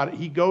worried about it.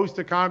 He goes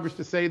to Congress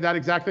to say that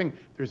exact thing.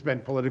 There's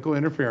been political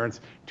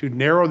interference to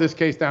narrow this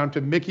case down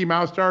to Mickey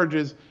Mouse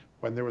charges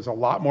when there was a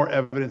lot more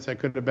evidence that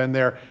could have been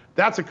there.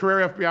 That's a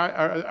career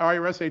FBI,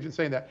 IRS agent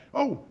saying that.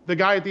 Oh, the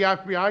guy at the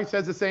FBI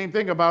says the same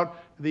thing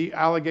about the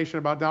allegation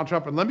about Donald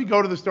Trump. And let me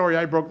go to the story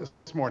I broke this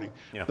morning,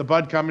 the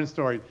Bud Cummins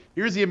story.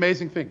 Here's the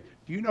amazing thing.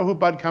 Do you know who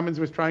Bud Cummins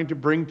was trying to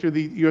bring to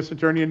the U.S.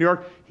 Attorney in New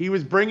York? He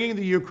was bringing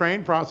the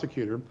Ukraine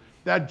prosecutor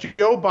that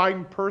Joe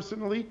Biden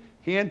personally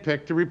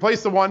handpicked to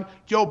replace the one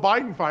Joe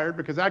Biden fired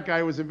because that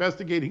guy was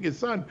investigating his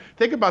son.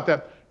 Think about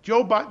that.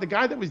 Joe Biden, the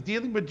guy that was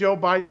dealing with Joe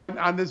Biden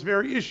on this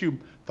very issue,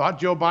 thought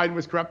Joe Biden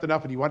was corrupt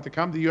enough, and he wanted to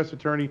come to the U.S.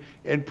 Attorney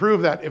and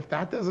prove that. If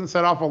that doesn't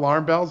set off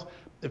alarm bells,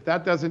 if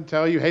that doesn't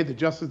tell you, hey, the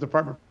Justice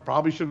Department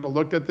probably shouldn't have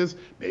looked at this,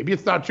 maybe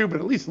it's not true, but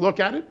at least look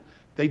at it.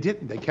 They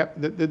didn't. They kept.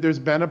 There's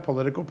been a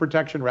political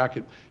protection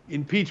racket,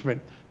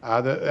 impeachment,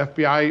 the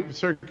FBI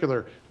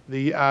circular,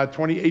 the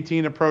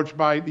 2018 approach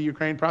by the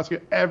Ukraine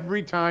prosecutor.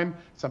 Every time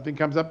something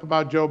comes up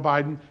about Joe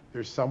Biden,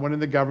 there's someone in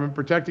the government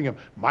protecting him.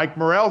 Mike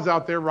Morell's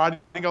out there writing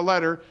a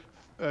letter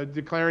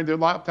declaring the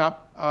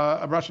laptop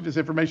Russian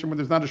disinformation when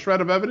there's not a shred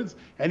of evidence,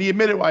 and he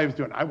admitted why he was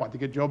doing it. I want to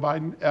get Joe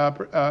Biden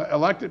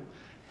elected.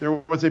 There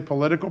was a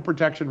political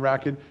protection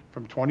racket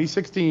from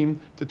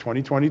 2016 to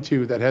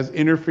 2022 that has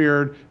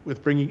interfered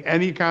with bringing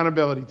any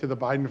accountability to the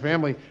Biden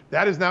family.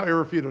 That is now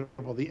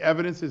irrefutable. The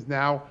evidence is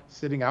now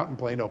sitting out in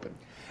plain open.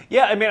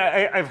 Yeah, I mean,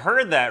 I've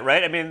heard that,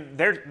 right? I mean,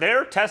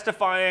 they're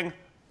testifying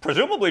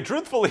presumably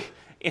truthfully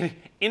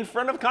in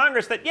front of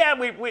Congress that, yeah,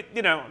 we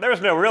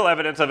there's no real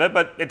evidence of it,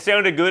 but it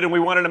sounded good and we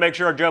wanted to make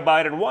sure Joe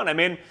Biden won. I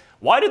mean,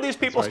 why do these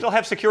people still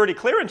have security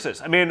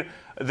clearances? I mean,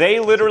 they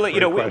literally,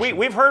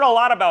 we've heard a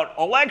lot about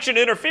election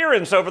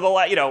interference over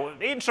the,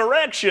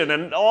 insurrection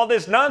and all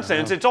this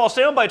nonsense. It's all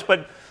sound bites,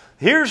 but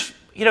here's,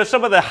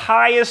 some of the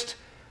highest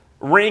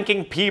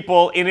ranking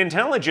people in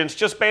intelligence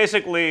just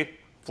basically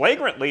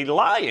flagrantly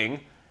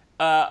lying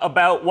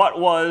about what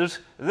was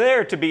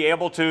there to be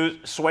able to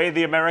sway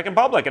the American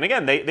public. And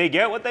again, they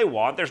get what they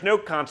want. There's no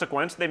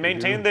consequence. They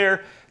maintain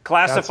their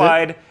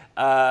classified,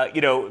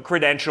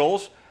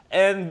 credentials,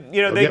 and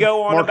they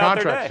go on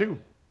about their day. Too.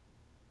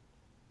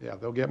 Yeah,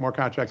 they'll get more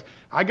contracts.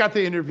 I got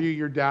to interview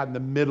your dad in the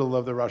middle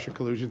of the Russia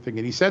collusion thing,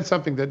 and he said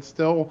something that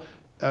still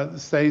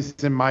stays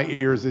in my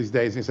ears these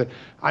days. He said,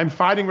 I'm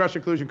fighting Russia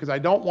collusion because I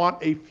don't want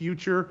a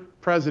future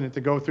president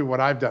to go through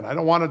what I've done. I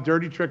don't want a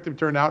dirty trick to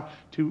turn out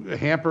to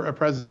hamper a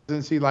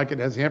presidency like it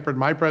has hampered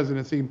my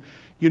presidency.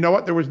 You know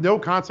what? There was no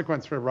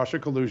consequence for Russia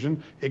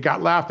collusion. It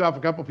got laughed off. A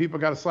couple people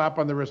got a slap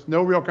on the wrist.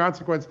 No real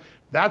consequence.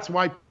 That's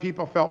why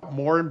people felt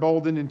more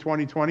emboldened in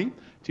 2020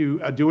 to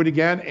do it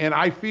again. And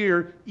I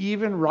fear,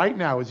 even right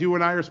now, as you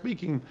and I are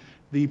speaking,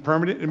 the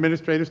permanent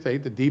administrative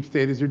state, the deep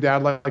state, as your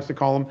dad likes to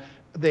call them,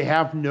 they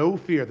have no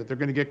fear that they're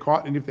going to get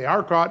caught. And if they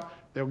are caught,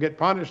 they'll get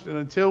punished. And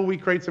until we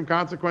create some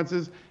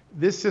consequences,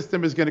 this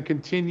system is going to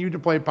continue to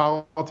play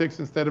politics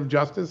instead of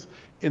justice.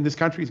 And this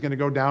country is going to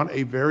go down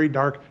a very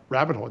dark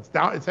rabbit hole.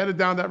 It's headed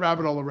down that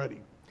rabbit hole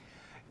already.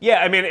 Yeah,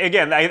 I mean,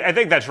 again, I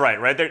think that's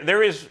right, right?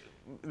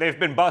 They've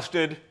been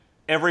busted.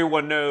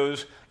 Everyone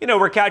knows,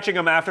 we're catching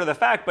them after the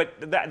fact, but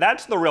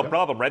that's the real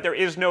problem, right? There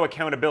is no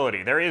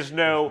accountability. There is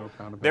no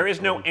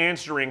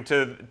answering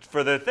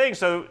for the thing.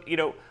 So,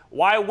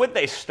 why would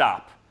they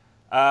stop?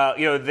 They're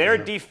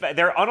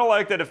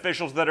unelected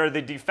officials that are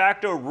the de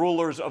facto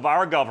rulers of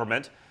our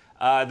government.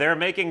 They're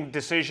making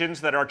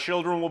decisions that our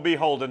children will be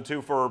beholden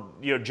to for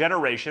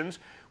generations.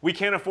 We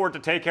can't afford to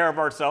take care of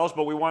ourselves,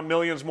 but we want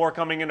millions more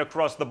coming in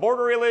across the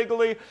border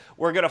illegally.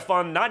 We're going to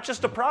fund not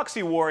just a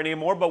proxy war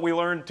anymore, but we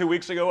learned 2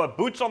 weeks ago a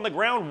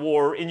boots-on-the-ground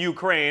war in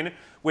Ukraine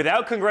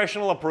without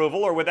congressional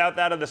approval or without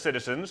that of the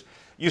citizens.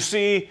 You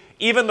see,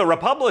 even the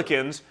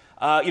Republicans,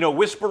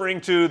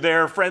 whispering to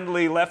their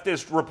friendly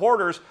leftist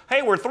reporters,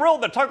 hey, we're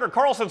thrilled that Tucker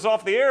Carlson's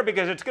off the air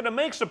because it's going to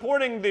make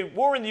supporting the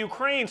war in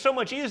Ukraine so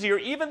much easier,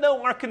 even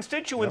though our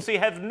constituency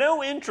have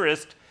no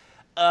interest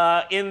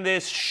in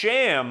this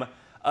sham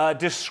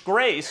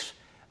disgrace,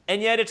 and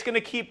yet it's going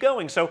to keep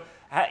going. So,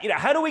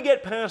 how do we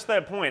get past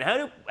that point?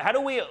 How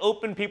do we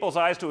open people's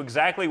eyes to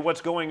exactly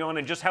what's going on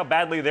and just how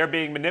badly they're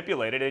being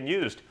manipulated and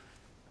used?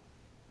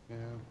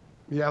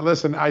 Yeah,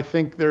 listen, I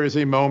think there is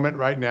a moment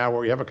right now where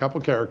we have a couple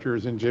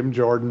characters in Jim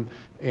Jordan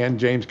and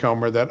James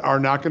Comer that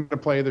are not going to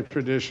play the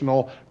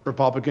traditional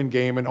Republican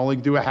game and only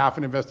do a half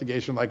an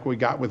investigation like we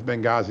got with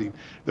Benghazi.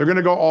 They're going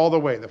to go all the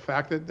way. The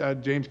fact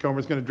that James Comer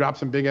is going to drop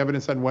some big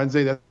evidence on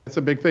Wednesday, that's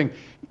a big thing.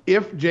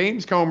 If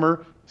James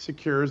Comer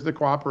secures the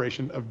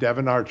cooperation of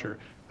Devin Archer,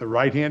 the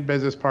right-hand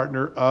business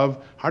partner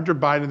of Hunter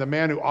Biden, the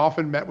man who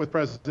often met with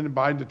President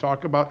Biden to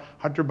talk about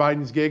Hunter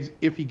Biden's gigs,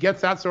 if he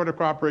gets that sort of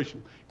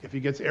cooperation, if he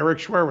gets Eric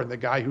Schwerin, the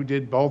guy who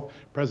did both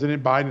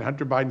President Biden and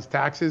Hunter Biden's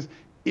taxes,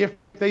 if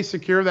they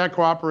secure that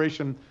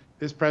cooperation,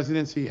 this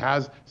presidency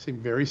has some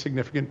very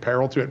significant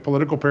peril to it,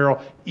 political peril,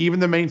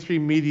 even the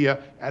mainstream media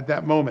at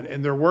that moment.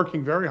 And they're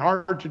working very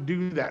hard to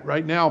do that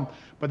right now.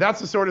 But that's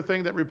the sort of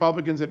thing that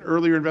Republicans in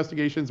earlier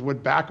investigations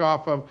would back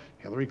off of.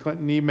 Hillary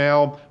Clinton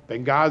email,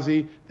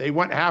 Benghazi. They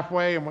went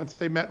halfway, and once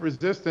they met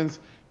resistance,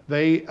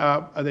 they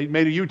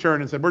made a U-turn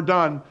and said, we're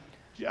done.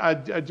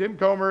 Jim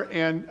Comer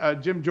and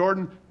Jim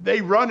Jordan,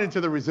 they run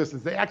into the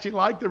resistance. They actually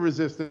like the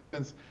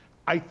resistance.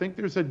 I think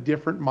there's a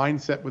different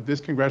mindset with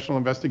this congressional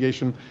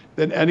investigation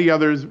than any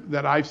others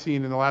that I've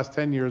seen in the last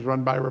 10 years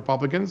run by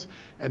Republicans.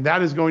 And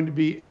that is going to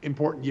be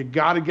important. You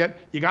got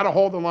to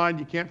hold the line.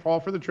 You can't fall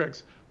for the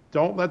tricks.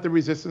 Don't let the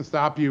resistance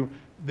stop you.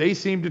 They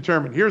seem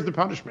determined. Here's the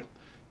punishment.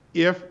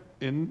 If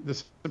in the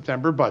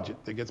September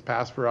budget that gets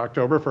passed for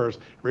October 1st,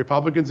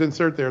 Republicans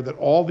insert there that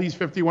all these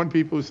 51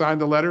 people who signed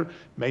the letter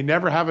may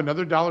never have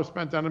another dollar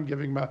spent on them,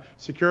 giving them a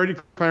security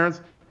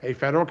clearance, a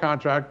federal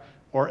contract,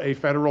 or a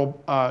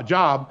federal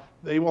job,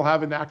 they will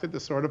have enacted the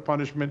sort of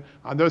punishment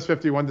on those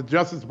 51. The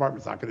Justice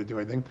Department's not going to do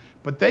anything,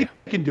 but they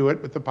can do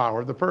it with the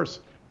power of the purse.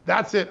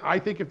 That's it. I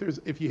think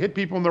if you hit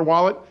people in their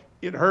wallet,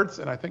 it hurts,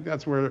 and I think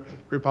that's where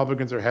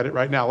Republicans are headed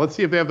right now. Let's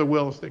see if they have the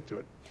will to stick to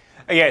it.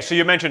 Yeah, so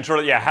you mentioned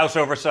House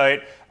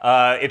oversight.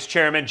 It's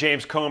Chairman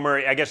James Comer,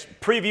 I guess,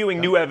 previewing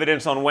new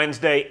evidence on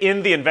Wednesday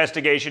in the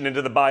investigation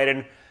into the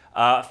Biden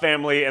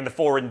family and the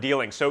foreign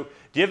dealings. So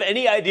Do you have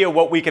any idea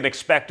what we can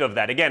expect of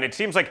that? Again, it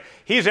seems like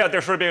he's out there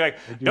sort of being like,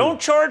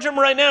 don't charge him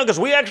right now because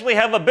we actually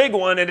have a big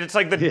one. And it's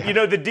like, the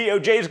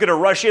DOJ is going to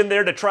rush in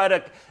there to try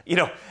to,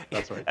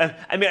 That's right.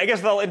 I mean, I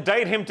guess they'll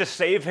indict him to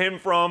save him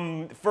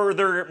from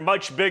further,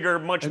 much bigger,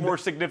 much more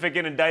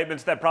significant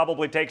indictments that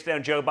probably takes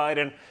down Joe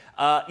Biden,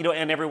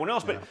 and everyone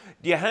else. But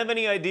do you have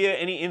any idea,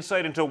 any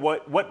insight into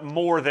what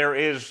more there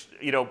is,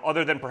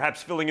 other than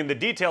perhaps filling in the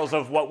details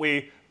of what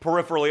we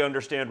peripherally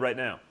understand right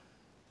now?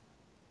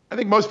 I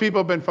think most people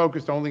have been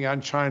focused only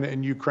on China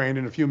and Ukraine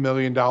and a few $1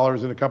 million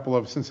in a couple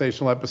of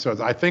sensational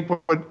episodes. I think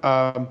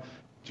what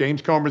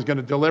James Comer is going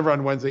to deliver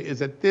on Wednesday is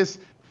that this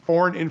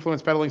foreign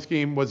influence peddling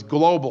scheme was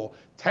global,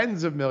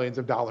 tens of millions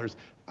of dollars,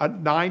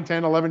 9,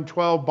 10, 11,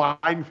 12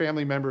 Biden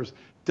family members,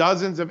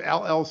 dozens of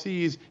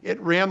LLCs. It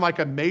ran like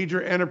a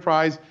major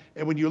enterprise.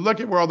 And when you look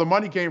at where all the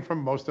money came from,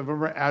 most of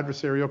them are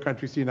adversarial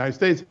countries to the United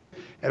States.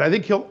 And I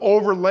think he'll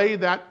overlay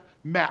that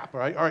map. All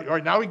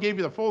right. Now we gave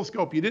you the full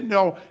scope. You didn't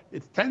know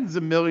it's tens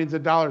of millions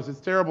of dollars. It's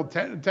terrible.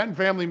 10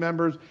 family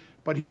members.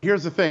 But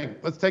here's the thing.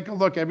 Let's take a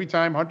look. Every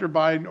time Hunter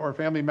Biden or a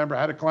family member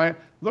had a client,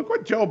 look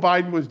what Joe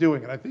Biden was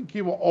doing. And I think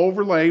he will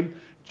overlay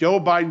Joe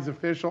Biden's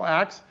official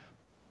acts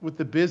with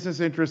the business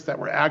interests that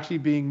were actually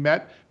being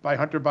met by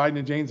Hunter Biden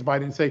and James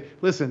Biden and say,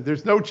 listen,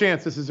 there's no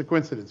chance this is a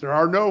coincidence. There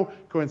are no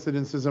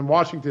coincidences in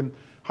Washington.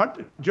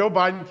 Joe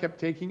Biden kept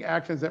taking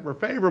actions that were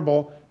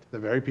favorable to the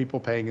very people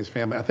paying his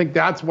family. I think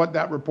that's what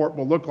that report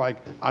will look like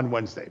on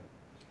Wednesday.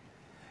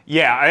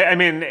 Yeah, I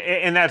mean,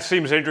 and that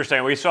seems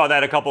interesting. We saw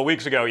that a couple of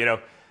weeks ago,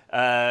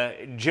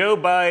 Joe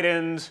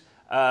Biden's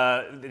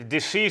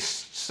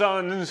deceased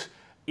son's,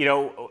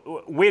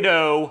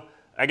 widow,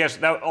 I guess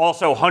that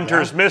also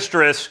Hunter's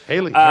mistress,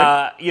 Haley,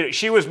 right?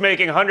 she was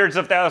making hundreds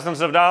of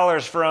thousands of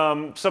dollars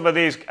from some of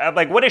these.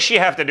 Like, what does she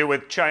have to do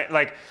with China?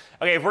 Like,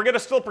 okay, if we're going to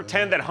still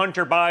pretend that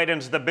Hunter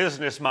Biden's the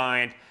business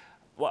mind,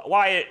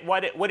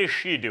 what does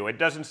she do? It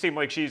doesn't seem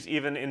like she's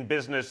even in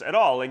business at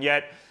all. And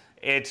yet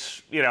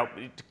it's,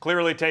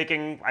 clearly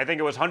taking, I think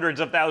it was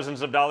hundreds of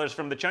thousands of dollars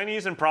from the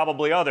Chinese and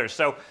probably others.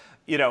 So,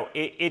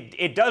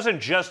 it doesn't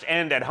just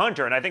end at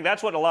Hunter. And I think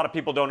that's what a lot of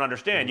people don't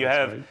understand. You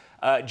have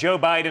Joe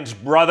Biden's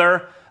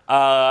brother,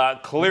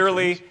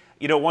 clearly,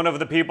 one of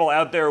the people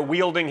out there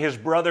wielding his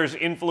brother's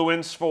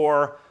influence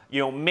for,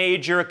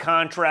 major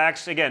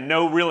contracts. Again,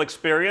 no real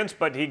experience,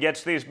 but he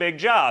gets these big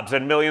jobs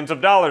and millions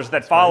of dollars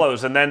that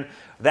follows. And then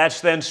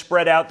that's then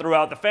spread out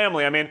throughout the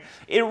family. I mean,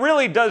 it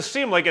really does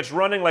seem like it's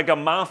running like a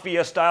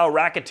mafia-style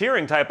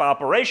racketeering type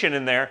operation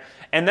in there.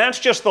 And that's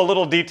just the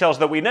little details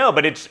that we know.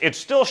 But it's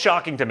still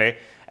shocking to me.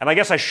 And I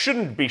guess I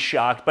shouldn't be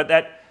shocked. But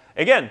that,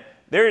 again,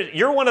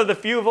 you're one of the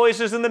few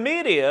voices in the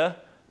media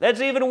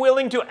that's even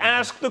willing to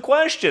ask the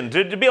question,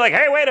 to be like,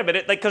 hey, wait a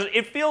minute. Like, because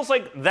it feels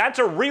like that's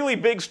a really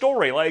big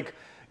story. Like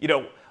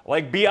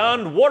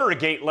beyond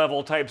Watergate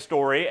level type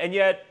story. And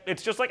yet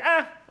it's just like,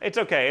 it's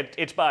okay.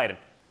 It's Biden.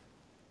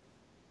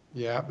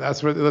 Yeah,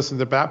 that's what, listen,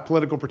 the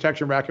political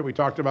protection racket we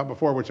talked about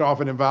before, which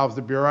often involves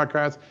the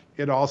bureaucrats,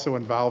 it also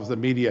involves the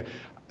media.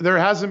 There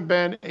hasn't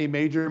been a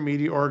major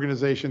media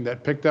organization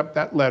that picked up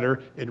that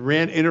letter. It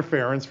ran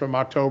interference from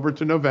October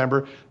to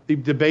November. The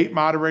debate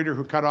moderator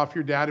who cut off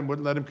your dad and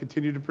wouldn't let him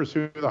continue to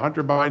pursue the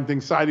Hunter Biden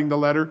thing, citing the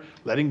letter,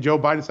 letting Joe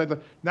Biden cite the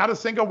letter. Not a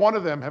single one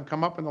of them have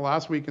come up in the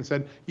last week and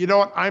said, you know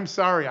what, I'm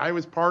sorry. I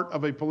was part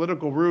of a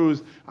political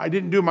ruse. I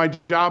didn't do my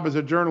job as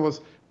a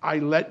journalist. I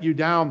let you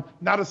down.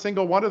 Not a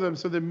single one of them.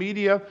 So the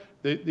media,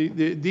 the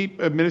deep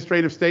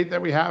administrative state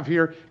that we have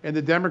here, and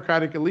the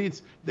Democratic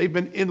elites, they've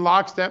been in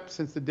lockstep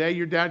since the day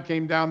your dad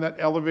came down that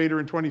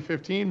elevator in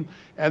 2015,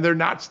 and they're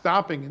not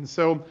stopping. And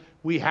so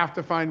we have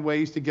to find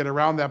ways to get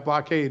around that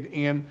blockade.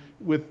 And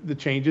with the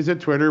changes at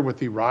Twitter, with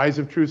the rise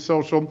of Truth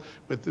Social,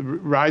 with the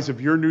rise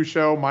of your new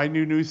show, my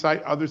new news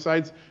site, other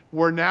sites,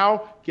 we're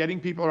now getting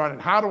people around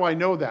it. How do I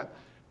know that?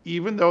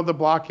 Even though the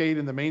blockade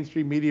in the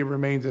mainstream media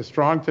remains as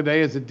strong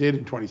today as it did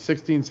in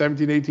 2016,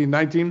 17, 18,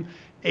 19,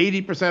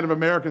 80% of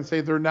Americans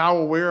say they're now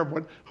aware of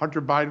what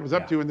Hunter Biden was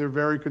up to, and they're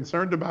very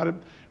concerned about it.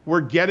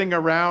 We're getting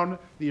around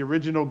the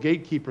original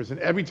gatekeepers. And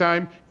every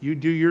time you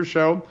do your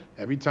show,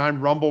 every time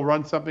Rumble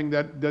runs something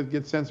that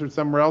gets censored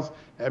somewhere else,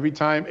 every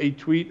time a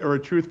tweet or a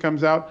truth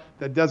comes out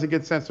that doesn't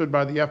get censored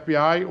by the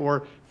FBI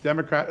or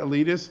Democrat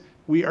elitists,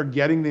 we are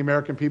getting the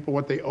American people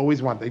what they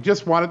always want. They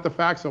just wanted the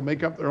facts. They'll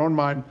make up their own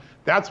mind.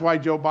 That's why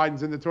Joe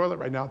Biden's in the toilet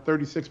right now,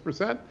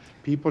 36%.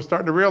 People are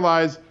starting to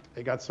realize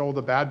they got sold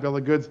a bad bill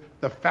of goods.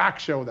 The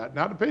facts show that,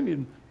 not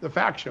opinion. The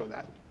facts show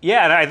that.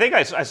 Yeah, and I think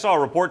I saw a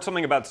report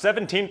something about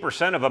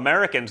 17% of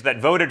Americans that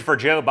voted for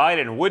Joe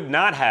Biden would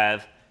not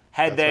have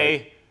had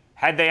they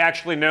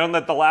actually known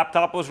that the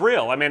laptop was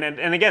real. I mean,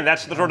 and again,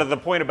 that's the sort of the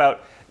point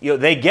about,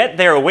 they get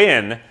their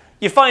win.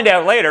 You find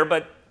out later,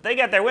 but they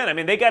got their win. I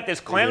mean, they got this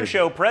clown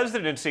show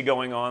presidency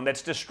going on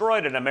that's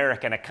destroyed an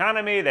American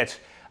economy, that's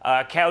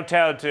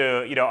kowtowed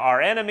to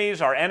our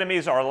enemies. Our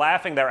enemies are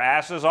laughing their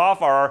asses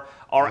off. Our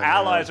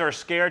allies are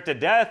scared to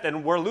death,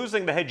 and we're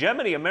losing the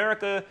hegemony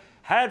America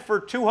had for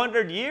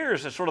 200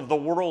 years as sort of the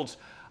world's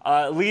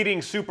leading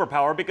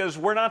superpower because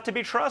we're not to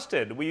be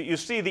trusted. You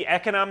see the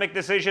economic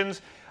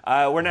decisions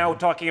We're now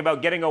talking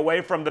about getting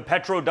away from the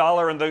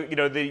petrodollar and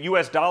the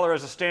U.S. dollar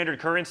as a standard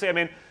currency. I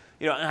mean,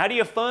 how do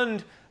you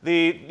fund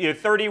the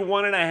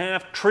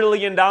 $31.5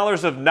 trillion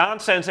of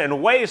nonsense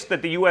and waste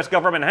that the U.S.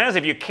 government has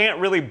if you can't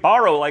really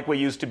borrow like we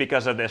used to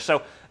because of this?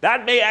 So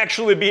that may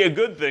actually be a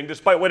good thing,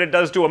 despite what it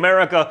does to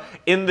America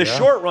in the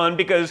short run,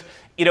 because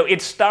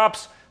it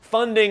stops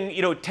funding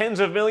tens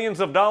of millions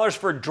of dollars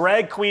for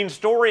Drag Queen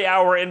Story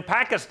Hour in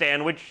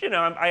Pakistan, which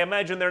I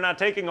imagine they're not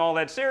taking all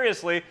that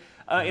seriously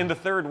in the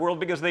third world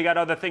because they got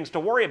other things to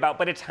worry about.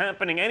 But it's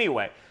happening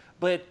anyway.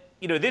 But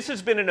this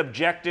has been an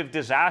objective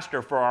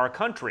disaster for our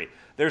country.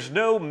 There's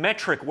no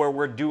metric where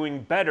we're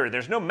doing better.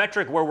 There's no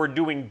metric where we're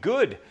doing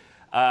good,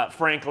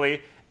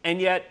 frankly.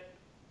 And yet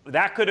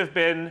that could have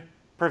been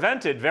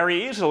prevented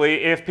very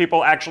easily if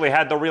people actually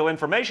had the real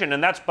information.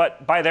 And that's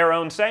but by their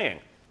own saying.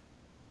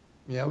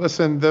 Yeah,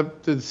 listen,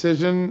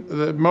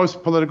 the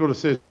most political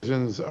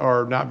decisions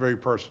are not very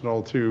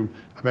personal to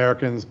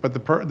Americans, but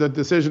the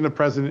decision of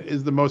president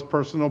is the most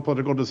personal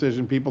political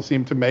decision people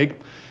seem to make.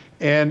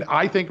 And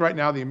I think right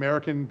now the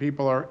American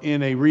people are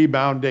in a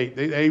rebound date.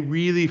 They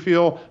really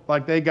feel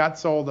like they got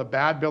sold a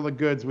bad bill of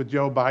goods with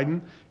Joe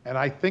Biden. And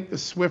I think the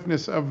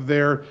swiftness of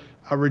their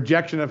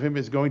rejection of him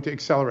is going to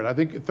accelerate. I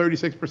think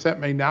 36%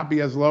 may not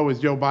be as low as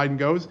Joe Biden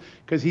goes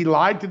because he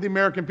lied to the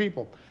American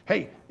people.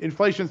 Hey,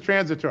 inflation's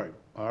transitory.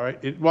 All right,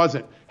 it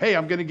wasn't. Hey,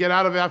 I'm going to get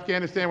out of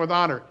Afghanistan with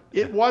honor.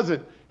 It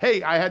wasn't.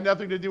 Hey, I had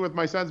nothing to do with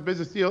my son's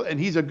business deal, and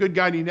he's a good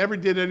guy, and he never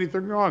did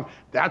anything wrong.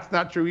 That's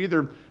not true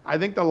either. I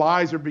think the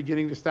lies are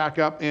beginning to stack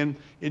up, and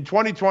in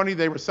 2020,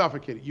 they were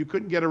suffocated. You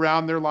couldn't get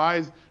around their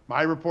lies.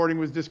 My reporting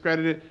was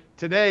discredited.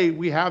 Today,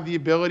 we have the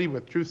ability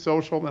with Truth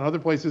Social and other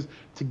places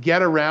to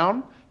get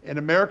around, and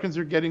Americans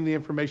are getting the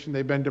information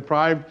they've been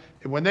deprived.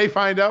 And when they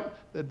find out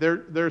that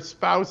their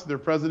spouse, their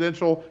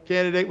presidential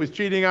candidate was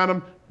cheating on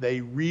them, they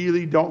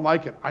really don't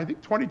like it. I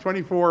think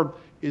 2024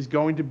 is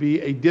going to be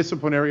a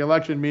disciplinary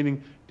election,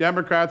 meaning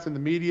Democrats and the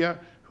media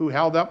who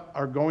held up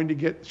are going to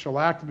get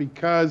shellacked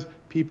because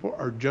people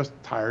are just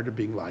tired of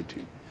being lied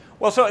to.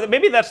 Well, so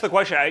maybe that's the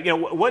question.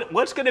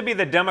 What's going to be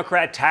the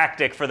Democrat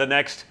tactic for the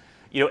next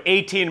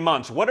 18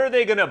 months? What are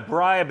they going to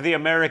bribe the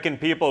American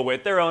people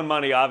with? Their own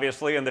money,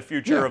 obviously, and the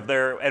future of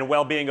their and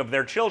well-being of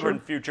their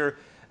children's future,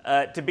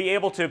 to be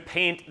able to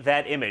paint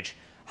that image.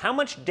 How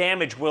much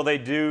damage will they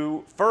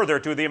do further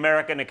to the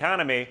American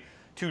economy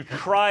to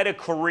try to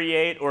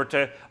create or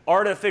to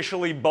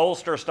artificially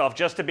bolster stuff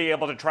just to be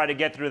able to try to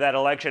get through that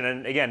election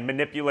and, again,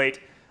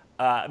 manipulate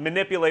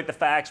the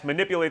facts,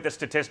 manipulate the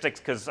statistics?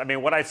 Because, I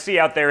mean, what I see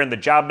out there in the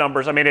job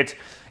numbers, I mean,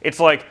 it's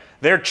like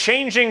they're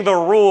changing the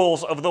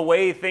rules of the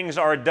way things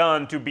are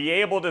done to be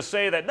able to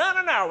say that, no,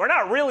 we're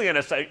not really in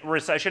a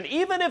recession,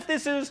 even if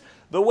this is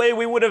the way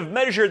we would have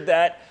measured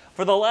that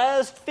for the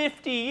last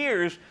 50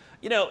 years.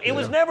 It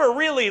was never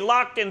really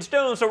locked in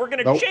stone, so we're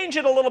going to change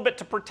it a little bit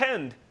to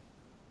pretend.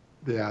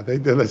 Yeah, they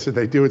do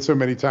it so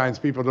many times,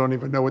 people don't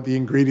even know what the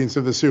ingredients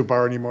of the soup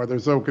are anymore. They're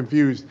so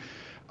confused.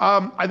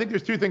 I think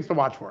there's two things to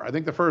watch for. I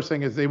think the first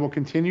thing is they will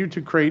continue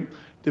to create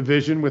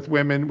division with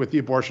women with the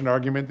abortion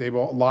argument. They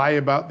will lie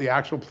about the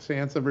actual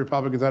stance of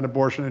Republicans on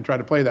abortion and try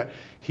to play that.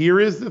 Here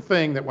is the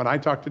thing that when I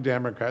talk to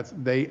Democrats,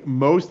 they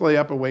most lay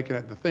up awake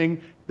at the thing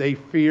they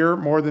fear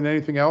more than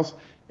anything else.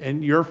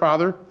 And your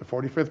father, the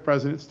 45th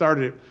president,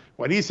 started it.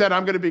 When he said,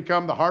 I'm going to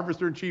become the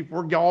harvester in chief,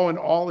 we're going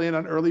all in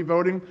on early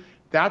voting,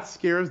 that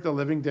scares the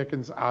living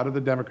dickens out of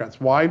the Democrats.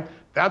 Why?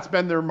 That's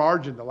been their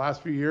margin the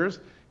last few years.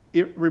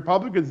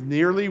 Republicans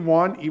nearly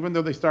won, even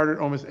though they started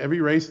almost every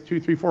race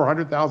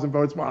 400,000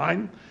 votes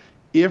behind.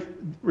 If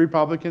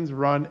Republicans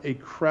run a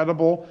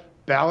credible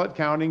ballot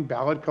counting,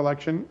 ballot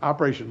collection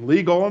operation,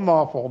 legal and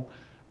lawful,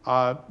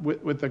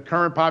 with the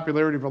current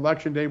popularity of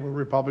Election Day where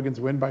Republicans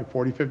win by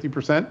 40,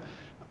 50%,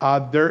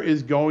 there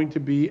is going to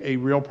be a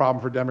real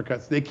problem for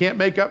Democrats. They can't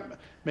make up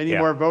many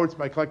more votes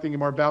by collecting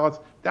more ballots.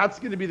 That's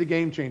going to be the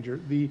game changer,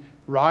 the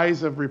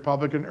rise of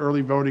Republican early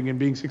voting and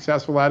being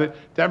successful at it.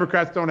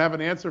 Democrats don't have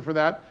an answer for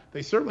that.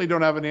 They certainly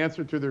don't have an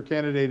answer to their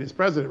candidate as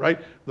president, right?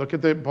 Look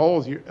at the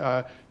polls.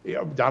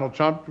 Donald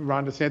Trump,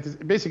 Ron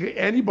DeSantis, basically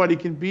anybody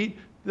can beat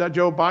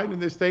Joe Biden in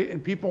this state,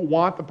 and people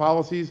want the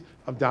policies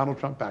of Donald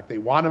Trump back. They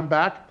want him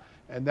back,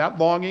 and that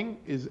longing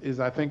is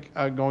I think,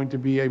 going to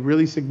be a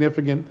really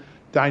significant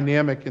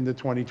dynamic in the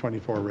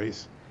 2024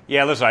 race.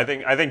 Yeah, listen, I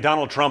think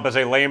Donald Trump is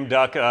a lame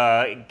duck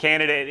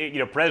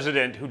candidate,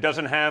 president who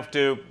doesn't have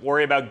to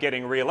worry about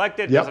getting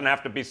reelected, doesn't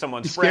have to be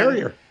someone's friend.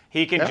 Scarier.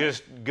 He can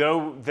just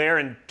go there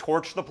and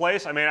torch the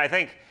place. I mean, I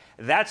think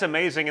that's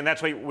amazing, and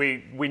that's what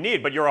we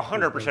need. But you're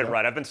 100%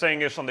 right. I've been saying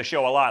this on the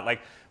show a lot.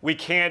 Like, we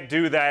can't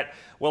do that.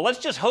 Well, let's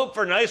just hope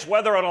for nice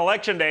weather on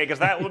Election Day, because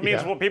that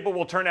means people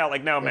will turn out.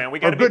 Like, no, man, we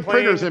got to be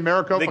playing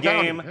the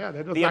game.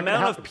 The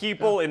amount of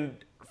people in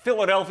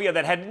Philadelphia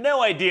that had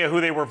no idea who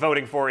they were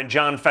voting for in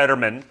John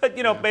Fetterman, but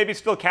maybe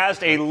still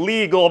cast a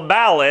legal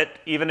ballot,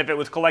 even if it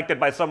was collected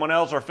by someone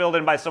else or filled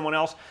in by someone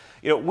else.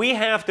 We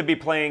have to be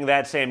playing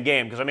that same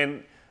game, because I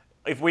mean,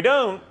 if we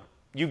don't,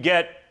 you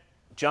get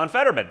John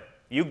Fetterman,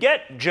 you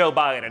get Joe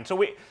Biden.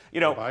 So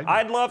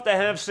I'd love to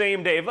have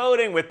same-day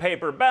voting with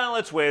paper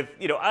ballots, with,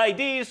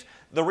 IDs.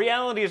 The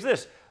reality is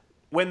this.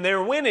 When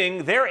they're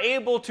winning, they're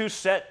able to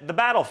set the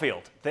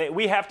battlefield.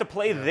 We have to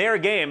play their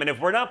game, and if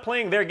we're not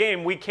playing their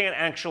game, we can't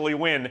actually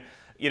win.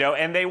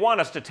 And they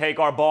want us to take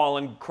our ball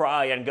and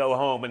cry and go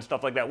home and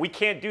stuff like that. We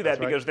can't do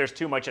that because there's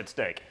too much at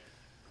stake.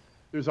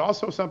 There's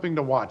also something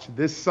to watch.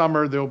 This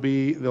summer, there'll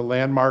be the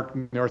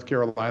landmark North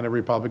Carolina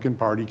Republican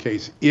Party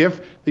case.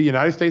 If the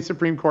United States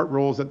Supreme Court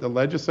rules that the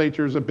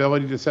legislature's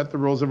ability to set the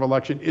rules of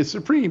election is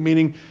supreme,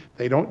 meaning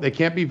they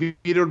can't be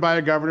vetoed by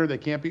a governor, they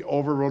can't be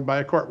overruled by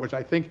a court, which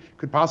I think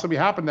could possibly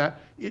happen,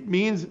 that it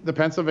means the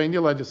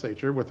Pennsylvania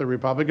legislature, with the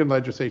Republican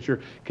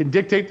legislature, can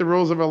dictate the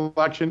rules of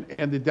election,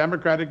 and the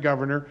Democratic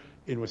governor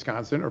in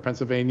Wisconsin or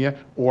Pennsylvania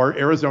or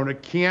Arizona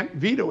can't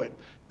veto it.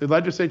 The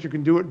legislature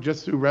can do it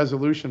just through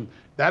resolution.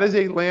 That is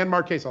a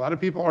landmark case. A lot of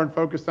people aren't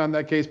focused on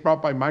that case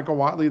brought by Michael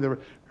Whatley, the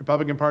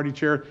Republican Party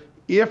chair.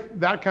 If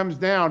that comes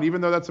down,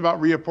 even though that's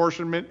about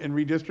reapportionment and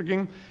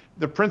redistricting,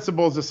 the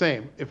principle is the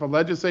same. If a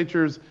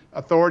legislature's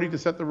authority to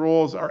set the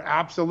rules are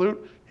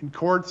absolute and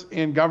courts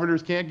and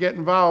governors can't get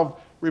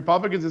involved,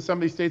 Republicans in some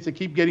of these states that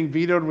keep getting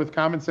vetoed with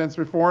common sense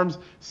reforms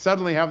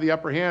suddenly have the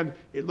upper hand.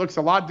 It looks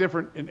a lot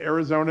different in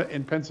Arizona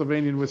and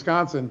Pennsylvania and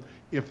Wisconsin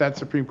if that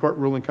Supreme Court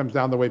ruling comes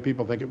down the way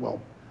people think it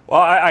will. Well,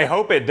 I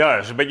hope it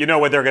does, but you know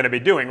what they're going to be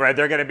doing, right?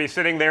 They're going to be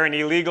sitting there and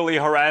illegally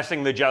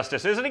harassing the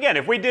justices. And again,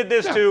 if we did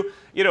this to,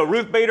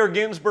 Ruth Bader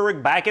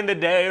Ginsburg back in the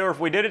day, or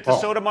if we did it to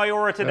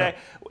Sotomayor today,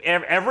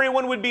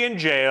 everyone would be in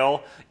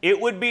jail.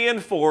 It would be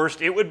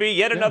enforced. It would be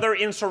yet another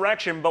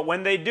insurrection. But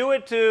when they do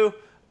it to,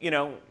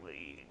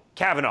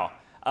 Kavanaugh,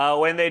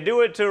 when they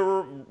do it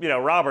to,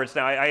 Roberts,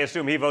 now I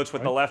assume he votes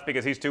with the left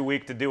because he's too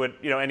weak to do it,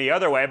 any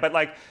other way. But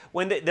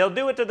when they'll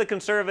do it to the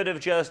conservative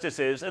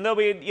justices, and there'll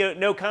be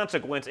no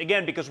consequence,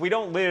 again, because we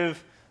don't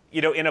live,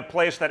 in a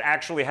place that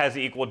actually has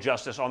equal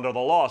justice under the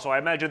law. So I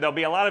imagine there'll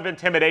be a lot of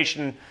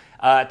intimidation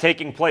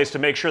taking place to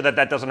make sure that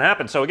that doesn't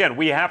happen. So again,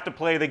 we have to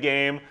play the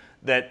game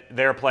that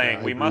they're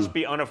playing. We must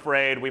be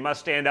unafraid. We must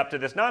stand up to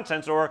this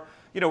nonsense, or,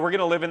 we're going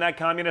to live in that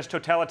communist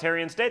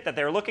totalitarian state that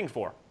they're looking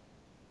for.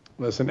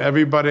 Listen,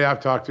 everybody I've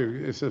talked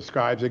to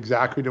subscribes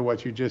exactly to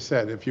what you just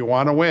said. If you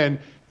want to win,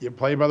 you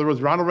play by the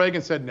rules. Ronald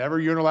Reagan said, never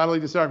unilaterally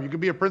disarm. You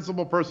can be a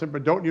principled person,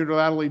 but don't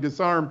unilaterally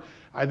disarm.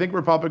 I think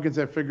Republicans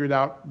have figured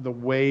out the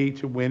way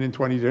to win in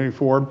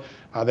 2024.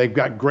 They've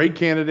got great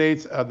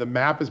candidates. The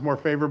map is more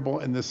favorable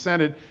in the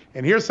Senate.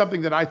 And here's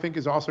something that I think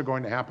is also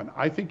going to happen.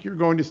 I think you're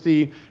going to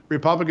see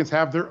Republicans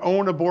have their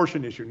own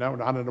abortion issue. No,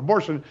 not an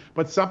abortion,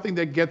 but something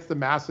that gets the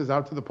masses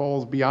out to the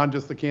polls beyond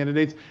just the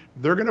candidates.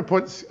 They're going to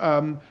put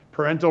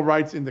parental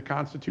rights in the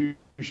Constitution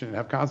and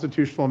have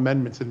constitutional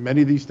amendments in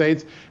many of these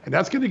states. And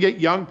that's going to get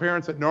young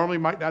parents that normally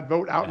might not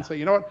vote out and say,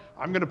 you know what,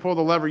 I'm going to pull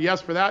the lever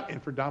yes for that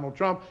and for Donald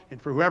Trump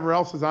and for whoever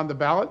else is on the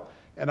ballot.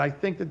 And I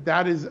think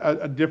that is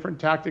a different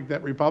tactic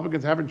that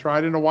Republicans haven't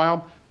tried in a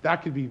while. That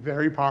could be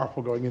very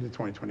powerful going into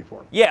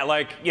 2024. Yeah,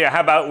 how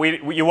about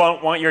you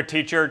won't want your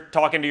teacher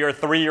talking to your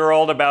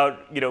 3-year-old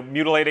about,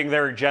 mutilating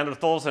their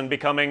genitals and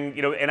becoming,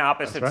 an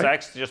opposite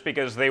sex just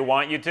because they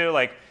want you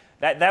to?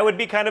 That would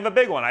be kind of a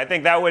big one. I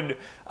think that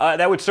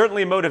would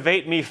certainly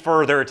motivate me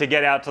further to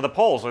get out to the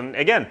polls. And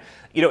again,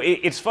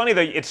 it's funny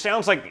that it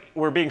sounds like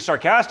we're being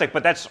sarcastic,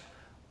 but that's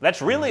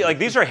really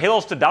these are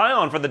hills to die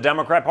on for the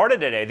Democrat Party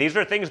today. These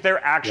are things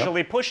they're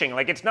actually pushing.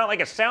 It's not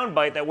like a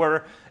soundbite that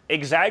we're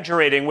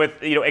exaggerating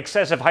with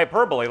excessive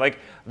hyperbole.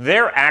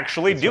 They're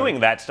actually doing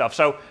that stuff.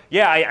 So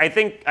yeah, I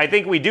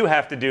think we do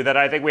have to do that.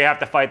 I think we have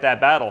to fight that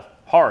battle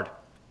hard.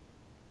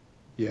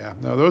 Yeah,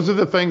 no, those are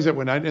the things that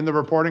in the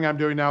reporting I'm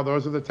doing now,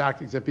 those are the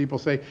tactics that people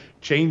say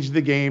change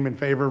the game in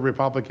favor of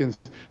Republicans.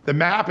 The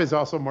map is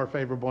also more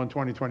favorable in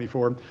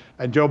 2024,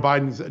 and Joe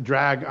Biden's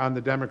drag on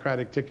the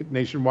Democratic ticket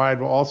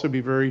nationwide will also be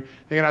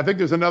and I think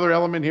there's another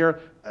element here.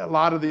 A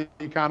lot of the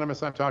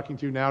economists I'm talking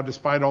to now,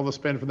 despite all the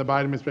spend from the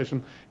Biden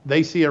administration,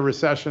 they see a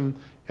recession,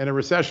 and a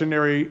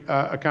recessionary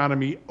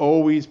economy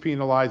always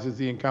penalizes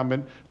the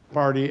incumbent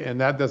party, and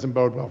that doesn't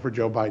bode well for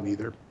Joe Biden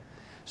either.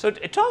 So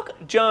talk,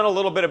 John, a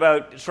little bit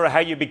about sort of how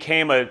you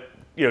became a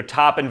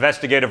top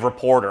investigative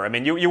reporter. I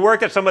mean, you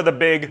worked at some of the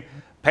big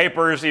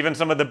papers, even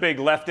some of the big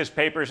leftist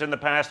papers in the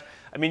past.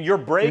 I mean, you're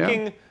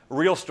breaking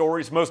real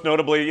stories, most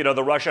notably,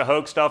 the Russia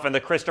hoax stuff and the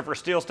Christopher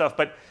Steele stuff.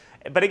 But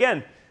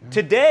again,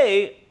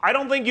 today, I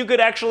don't think you could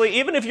actually,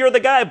 even if you're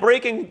the guy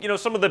breaking,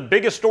 some of the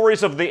biggest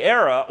stories of the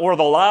era or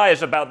the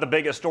lies about the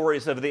biggest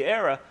stories of the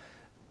era,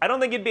 I don't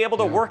think you'd be able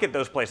to work at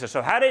those places.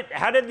 So how did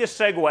you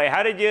segue?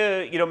 How did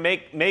you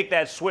make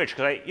that switch?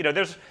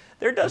 Because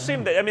there does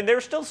seem that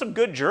there's still some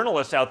good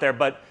journalists out there,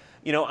 but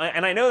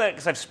and I know that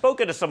because I've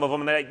spoken to some of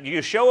them, that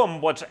you show them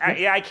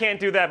I can't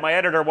do that. My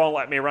editor won't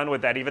let me run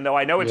with that, even though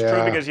I know it's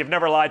true because you've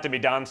never lied to me,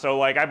 Don.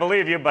 So I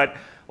believe you, but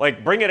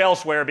bring it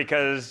elsewhere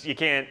because you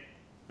can't.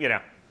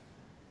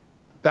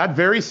 That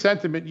very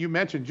sentiment you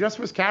mentioned just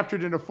was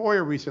captured in a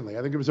FOIA recently.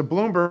 I think it was a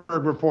Bloomberg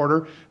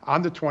reporter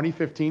on the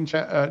 2015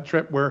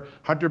 trip where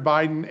Hunter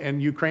Biden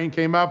and Ukraine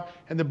came up.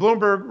 And the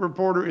Bloomberg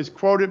reporter is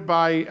quoted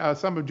by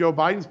some of Joe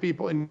Biden's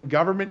people in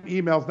government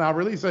emails now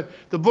released. The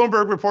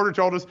Bloomberg reporter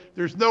told us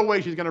there's no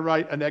way she's going to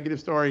write a negative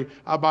story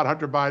about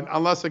Hunter Biden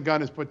unless a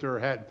gun is put to her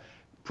head.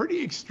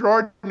 Pretty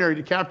extraordinary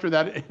to capture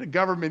that in a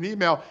government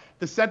email.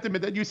 The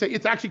sentiment that you say,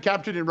 it's actually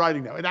captured in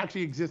writing now. It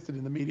actually existed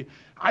in the media.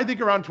 I think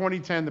around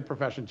 2010, the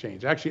profession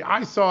changed. Actually,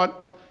 I saw it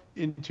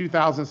in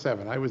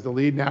 2007. I was the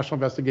lead national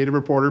investigative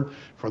reporter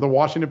for the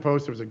Washington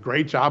Post. It was a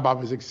great job. I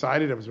was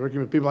excited. I was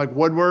working with people like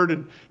Woodward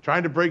and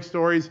trying to break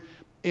stories.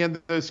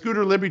 And the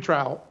Scooter Libby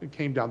trial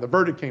came down. The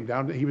verdict came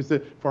down. He was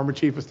the former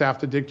chief of staff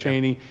to Dick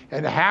Cheney.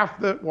 And half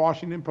the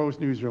Washington Post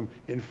newsroom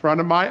in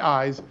front of my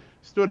eyes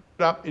stood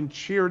up and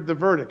cheered the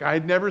verdict. I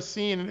had never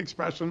seen an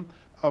expression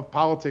of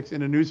politics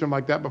in a newsroom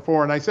like that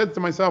before. And I said to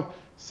myself,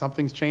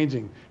 something's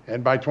changing.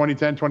 And by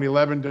 2010,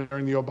 2011,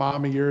 during the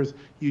Obama years,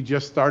 you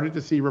just started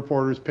to see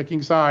reporters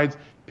picking sides,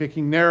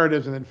 picking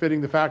narratives, and then fitting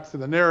the facts to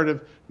the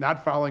narrative,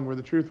 not following where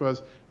the truth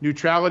was.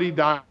 Neutrality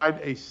died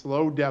a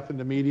slow death in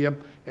the media.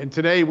 And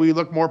today we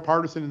look more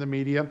partisan in the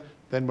media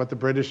than what the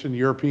British and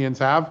Europeans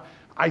have.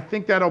 I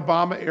think that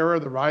Obama era,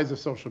 the rise of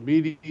social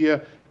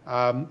media,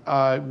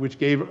 which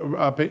gave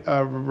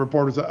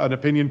reporters an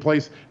opinion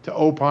place to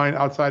opine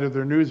outside of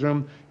their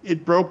newsroom.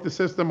 It broke the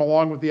system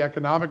along with the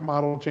economic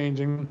model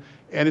changing,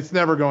 and it's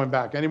never going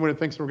back. Anyone who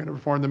thinks we're going to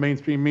reform the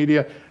mainstream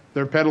media,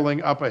 they're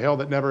pedaling up a hill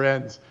that never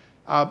ends.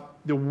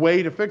 The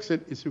way to fix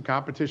it is through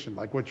competition,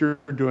 like what you're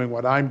doing,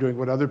 what I'm doing,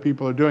 what other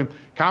people are doing.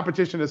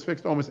 Competition has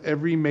fixed almost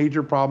every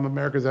major problem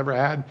America's ever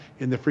had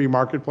in the free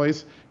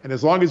marketplace. And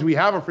as long as we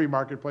have a free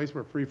marketplace,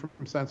 we're free from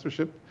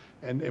censorship,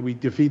 and we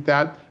defeat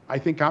that, I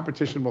think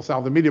competition will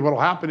solve the media. What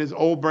will happen is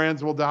old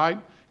brands will die,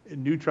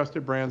 and new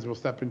trusted brands will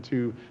step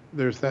into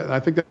their set. And I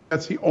think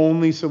that's the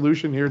only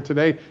solution here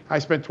today. I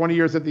spent 20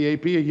 years at the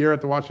AP, a year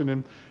at the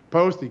Washington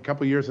Post, a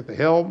couple of years at the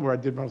Hill, where I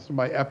did most of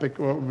my epic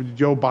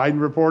Joe Biden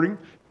reporting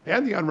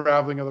and the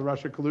unraveling of the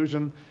Russia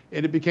collusion.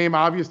 And it became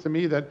obvious to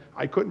me that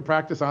I couldn't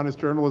practice honest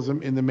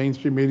journalism in the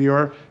mainstream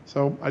media.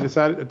 So I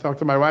decided to talk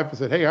to my wife and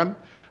said, hey, hon,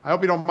 I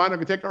hope you don't mind. I'm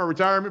going to take our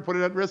retirement, put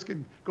it at risk,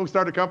 and go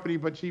start a company.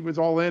 But she was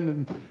all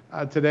in.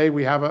 And today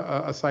we have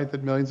a site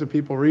that millions of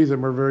people read,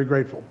 and we're very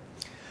grateful.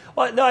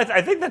 Well, no,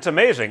 I think that's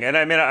amazing. And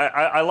I mean,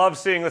 I love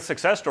seeing the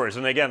success stories.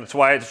 And again, that's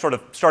why I sort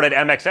of started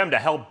MXM to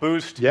help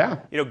boost,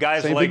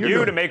 guys like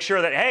you to make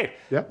sure that, hey,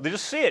 they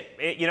just see it,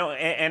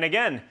 and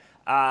again,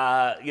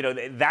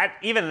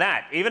 even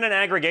an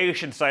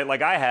aggregation site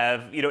like I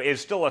have, is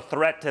still a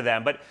threat to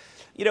them. But,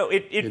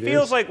 it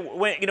feels like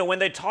when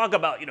they talk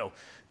about,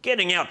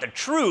 getting out the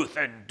truth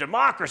and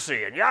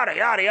democracy and yada,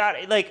 yada,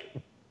 yada, like,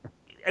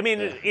 I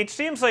mean, it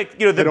seems like,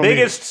 the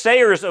biggest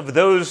sayers of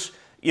those,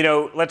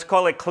 let's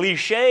call it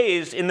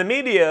cliches in the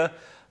media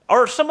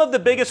are some of the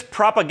biggest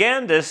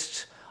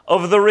propagandists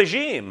of the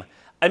regime.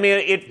 I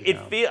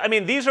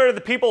mean, these are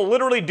the people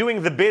literally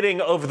doing the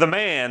bidding of the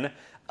man.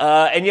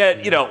 And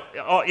yet,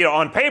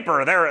 on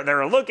paper,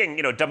 they're looking,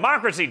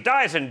 democracy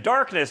dies in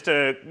darkness,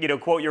 to,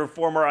 quote your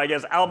former, I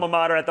guess, alma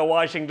mater at the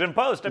Washington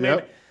Post. I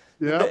mean,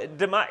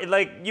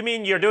 you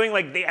mean you're doing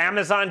like the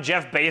Amazon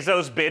Jeff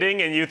Bezos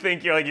bidding, and you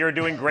think you're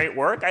doing great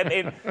work? I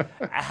mean,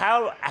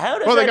 how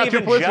does that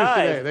even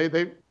jive?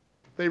 Today.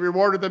 They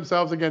rewarded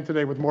themselves again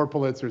today with more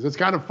Pulitzers. It's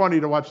kind of funny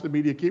to watch the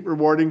media keep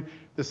rewarding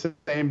the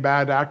same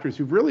bad actors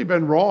who've really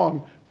been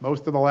wrong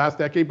most of the last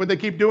decade, but they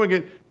keep doing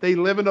it. They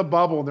live in a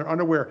bubble and they're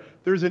unaware.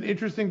 There's an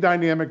interesting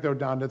dynamic, though,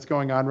 Don, that's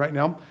going on right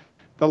now.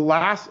 The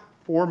last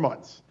 4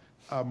 months,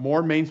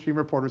 more mainstream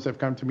reporters have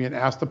come to me and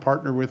asked to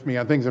partner with me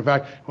on things. In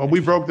fact, when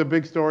we broke the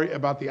big story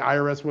about the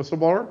IRS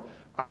whistleblower,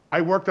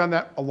 I worked on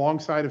that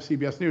alongside of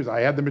CBS News. I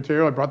had the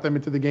material. I brought them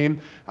into the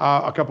game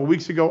a couple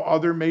weeks ago.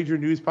 Other major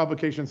news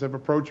publications have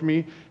approached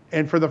me.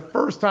 And for the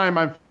first time,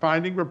 I'm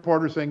finding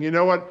reporters saying, you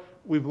know what,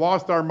 we've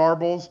lost our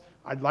marbles.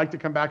 I'd like to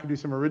come back and do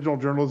some original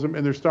journalism.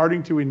 And they're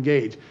starting to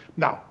engage.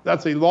 Now,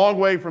 that's a long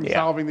way from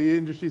solving the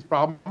industry's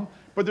problem.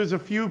 But there's a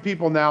few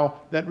people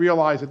now that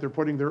realize that they're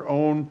putting their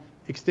own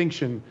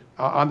extinction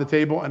on the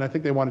table. And I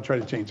think they want to try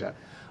to change that.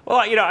 Well,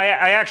 I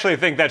actually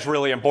think that's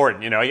really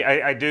important.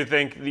 I do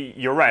think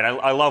you're right.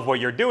 I love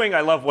what you're doing.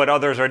 I love what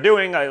others are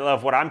doing. I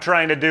love what I'm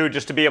trying to do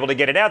just to be able to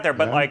get it out there.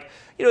 But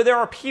there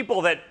are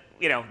people that,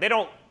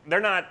 they're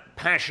not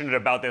passionate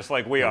about this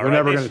like we are. They're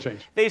never going to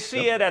change. They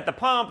see it at the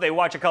pump. They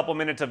watch a couple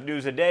minutes of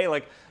news a day.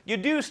 Like, you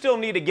do still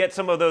need to get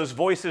some of those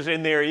voices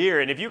in their ear.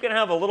 And if you can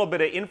have a little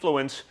bit of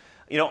influence,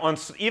 on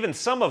even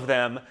some of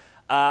them,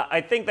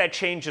 I think that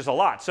changes a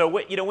lot. So,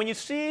 when you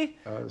see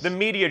the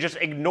media just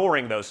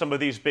ignoring some of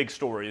these big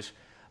stories,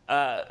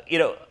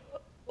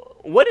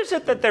 what is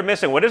it that they're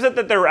missing? What is it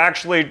that they're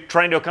actually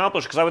trying to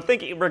accomplish? Because I would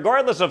think,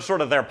 regardless of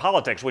sort of their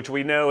politics, which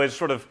we know is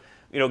sort of,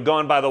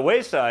 gone by the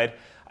wayside,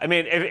 I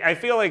mean, I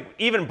feel like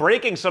even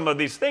breaking some of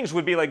these things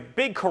would be like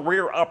big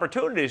career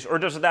opportunities, or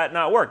does that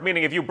not work?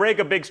 Meaning, if you break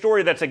a big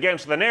story that's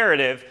against the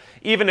narrative,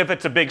 even if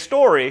it's a big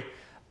story,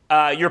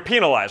 you're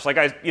penalized. Like,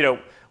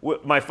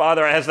 my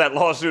father has that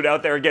lawsuit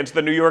out there against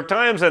the New York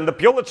Times and the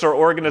Pulitzer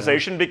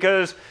organization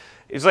because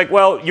it's like,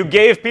 well, you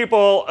gave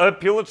people a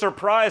Pulitzer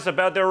Prize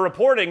about their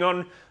reporting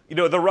on,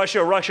 the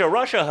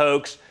Russia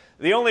hoax.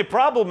 The only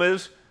problem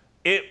is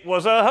it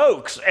was a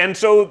hoax. And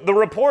so the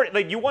report,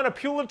 like, you want a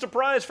Pulitzer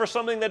Prize for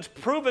something that's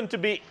proven to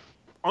be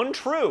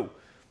untrue.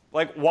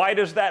 Like, why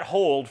does that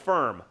hold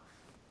firm?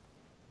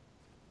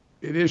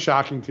 It is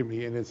shocking to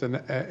me, and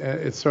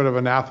it's sort of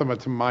anathema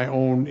to my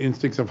own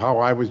instincts of how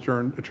I was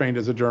trained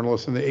as a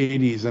journalist in the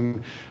 80s.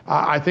 And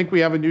I think we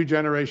have a new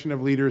generation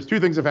of leaders.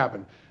 Two things have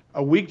happened.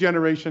 A weak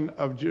generation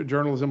of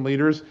journalism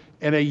leaders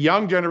and a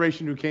young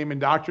generation who came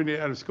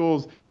indoctrinated out of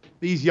schools.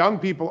 These young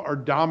people are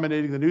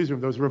dominating the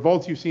newsroom. Those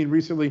revolts you've seen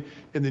recently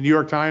in the New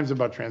York Times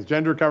about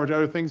transgender coverage,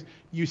 other things,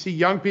 you see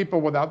young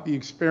people without the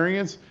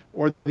experience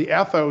or the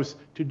ethos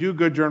to do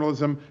good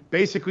journalism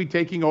basically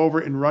taking over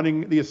and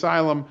running the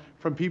asylum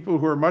from people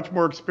who are much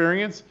more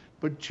experienced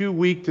but too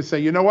weak to say,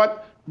 you know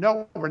what?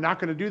 No, we're not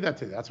going to do that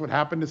today. That's what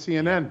happened to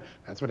CNN.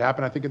 That's what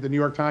happened, I think, at the New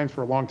York Times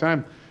for a long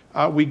time.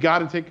 We got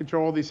to take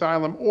control of the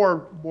asylum,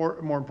 or more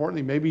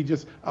importantly, maybe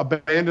just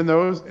abandon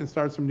those and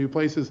start some new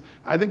places.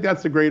 I think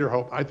that's the greater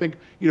hope. I think,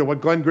 what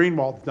Glenn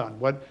Greenwald's done,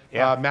 what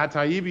Matt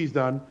Taibbi's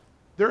done,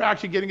 they're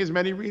actually getting as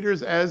many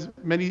readers as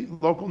many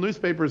local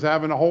newspapers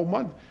have in a whole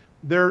month.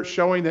 They're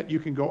showing that you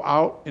can go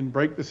out and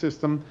break the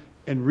system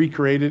and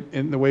recreate it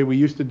in the way we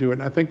used to do it.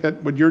 And I think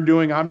that what you're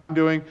doing, I'm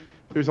doing,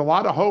 there's a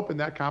lot of hope in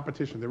that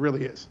competition. There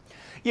really is.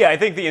 Yeah, I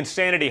think the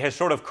insanity has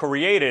sort of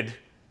created,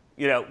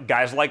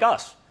 guys like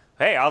us.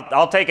 Hey,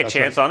 I'll take a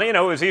chance on it. It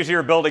was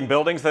easier building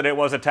buildings than it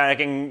was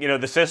attacking,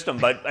 the system.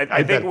 But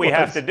I think we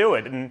have to do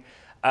it. And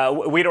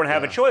we don't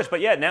have a choice.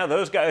 But now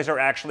those guys are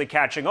actually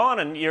catching on.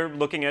 And you're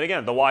looking at,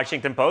 again, the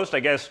Washington Post, I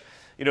guess,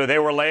 they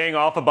were laying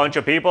off a bunch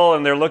of people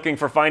and they're looking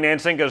for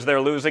financing because they're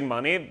losing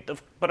money.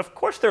 But of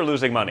course they're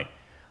losing money.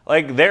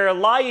 Like, they're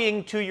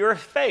lying to your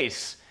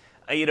face.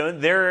 Like,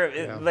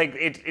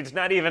 it's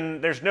not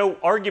even, there's no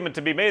argument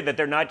to be made that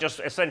they're not just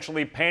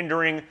essentially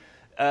pandering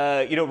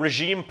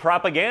regime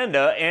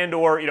propaganda and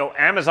or,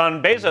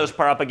 Amazon Bezos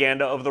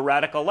propaganda of the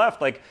radical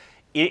left. Like,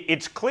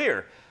 it's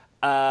clear.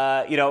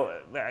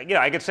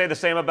 I could say the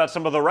same about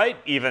some of the right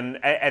even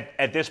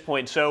at this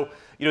point. So,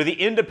 the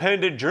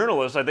independent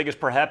journalist, I think, is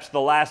perhaps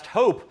the last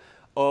hope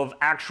of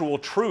actual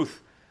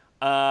truth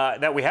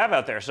that we have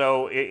out there.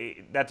 So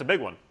that's a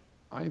big one.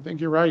 I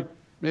think you're right.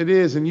 It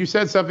is. And you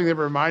said something that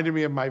reminded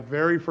me of my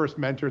very first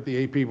mentor at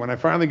the AP. When I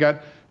finally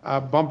got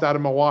bumped out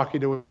of Milwaukee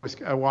to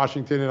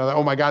Washington, and I thought,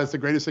 oh my God, it's the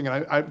greatest thing.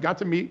 And I got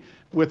to meet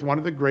with one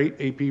of the great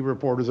AP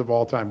reporters of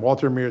all time,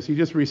 Walter Mears. He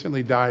just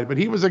recently died, but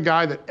he was a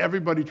guy that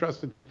everybody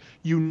trusted.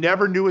 You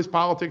never knew his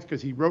politics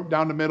because he wrote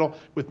down the middle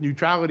with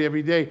neutrality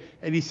every day.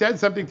 And he said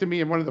something to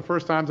me, and one of the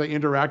first times I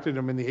interacted with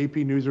him in the AP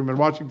newsroom in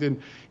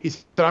Washington, he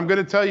said, I'm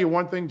going to tell you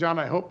one thing, John.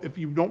 I hope if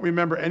you don't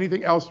remember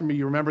anything else from me,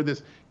 you remember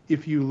this.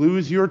 If you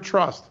lose your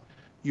trust,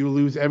 you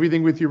lose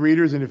everything with your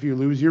readers, and if you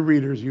lose your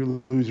readers,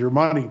 you lose your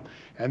money.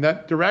 And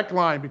that direct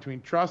line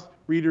between trust,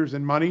 readers,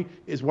 and money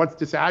is what's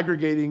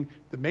disaggregating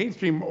the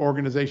mainstream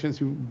organizations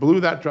who blew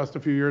that trust a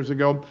few years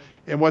ago,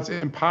 and what's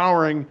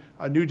empowering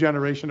a new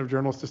generation of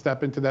journalists to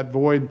step into that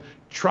void.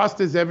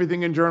 Trust is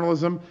everything in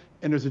journalism,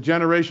 and there's a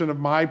generation of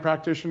my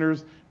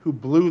practitioners who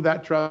blew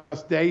that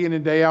trust day in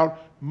and day out,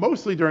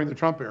 mostly during the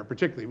Trump era,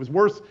 particularly. It was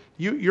worse.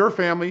 Your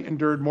family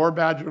endured more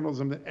bad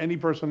journalism than any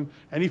person,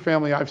 any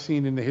family I've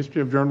seen in the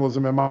history of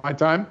journalism in my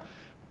time.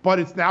 But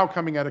it's now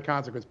coming at a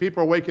consequence.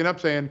 People are waking up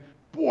saying,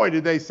 boy,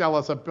 did they sell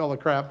us a bill of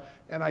crap.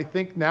 And I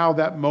think now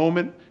that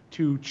moment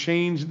to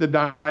change the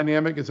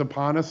dynamic is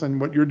upon us. And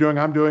what you're doing,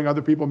 I'm doing,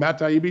 other people, Matt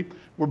Taibbi,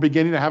 we're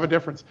beginning to have a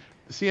difference.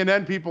 The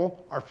CNN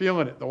people are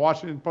feeling it. The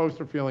Washington Post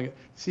are feeling it.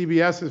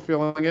 CBS is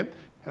feeling it.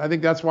 And I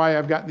think that's why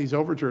I've gotten these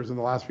overtures in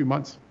the last few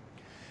months.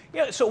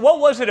 Yeah, so what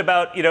was it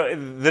about,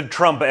 the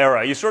Trump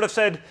era? You sort of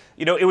said,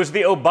 it was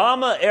the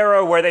Obama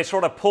era where they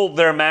sort of pulled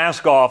their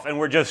mask off and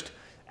were just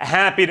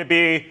happy to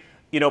be,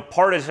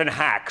 partisan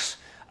hacks.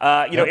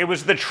 It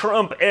was the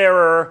Trump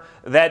era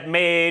that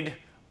made,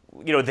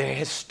 the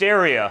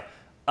hysteria,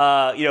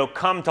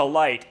 come to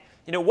light.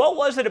 What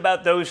was it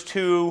about those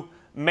two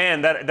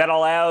men that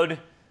allowed,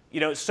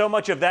 so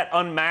much of that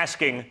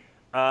unmasking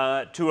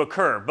to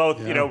occur? Both,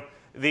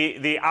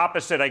 the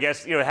opposite, I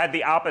guess, had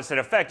the opposite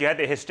effect. You had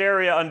the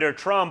hysteria under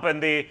Trump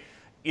and the,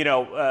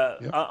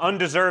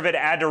 undeserved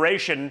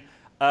adoration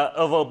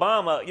of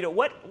Obama.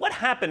 What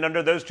happened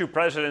under those two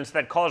presidents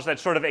that caused that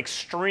sort of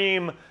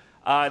extreme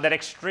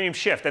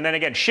shift? And then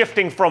again,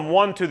 shifting from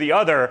one to the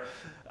other,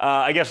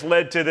 I guess,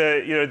 led to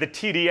the, the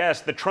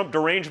TDS, the Trump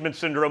derangement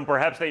syndrome,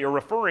 perhaps, that you're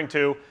referring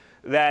to,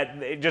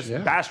 that it just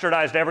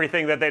bastardized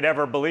everything that they'd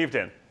ever believed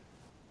in.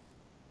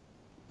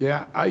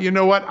 Yeah, you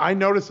know what? I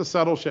noticed a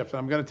subtle shift.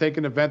 I'm going to take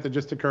an event that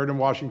just occurred in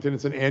Washington.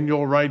 It's an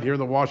annual right here,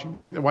 the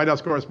White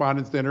House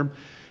Correspondents' Dinner.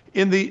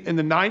 In the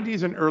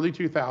 90s and early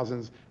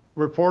 2000s,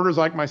 reporters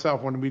like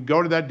myself, when we'd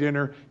go to that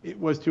dinner, it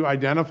was to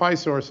identify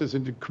sources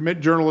and to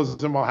commit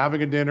journalism while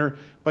having a dinner,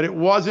 but it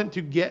wasn't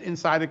to get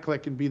inside a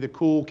clique and be the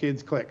cool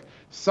kids clique.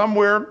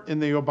 Somewhere in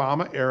the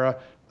Obama era,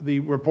 the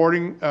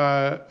reporting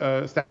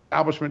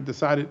establishment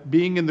decided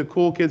being in the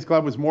cool kids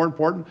club was more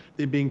important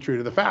than being true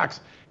to the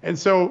facts. And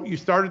so you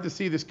started to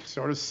see this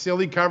sort of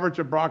silly coverage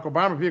of Barack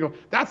Obama. People go,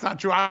 that's not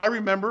true. I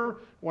remember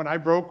when I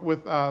broke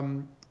with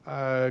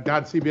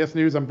CBS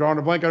News, I'm drawing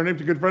a blank on her name,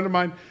 it's a good friend of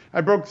mine.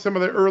 I broke some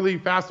of the early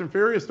Fast and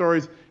Furious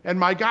stories, and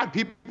my God,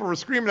 people were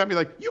screaming at me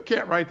like, you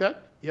can't write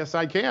that. Yes,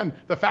 I can.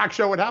 The facts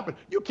show what happened.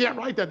 You can't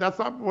write that. That's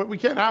not what we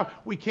can't have.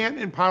 We can't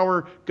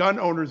empower gun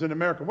owners in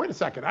America. Wait a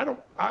second. I don't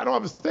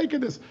have a stake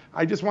in this.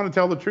 I just want to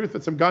tell the truth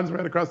that some guns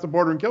ran across the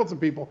border and killed some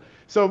people.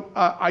 So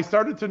I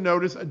started to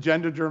notice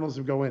agenda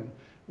journalism go in.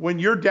 When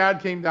your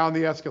dad came down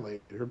the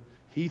escalator,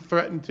 he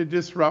threatened to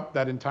disrupt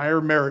that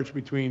entire marriage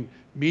between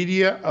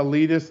media,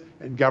 elitists,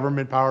 and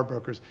government power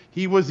brokers.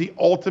 He was the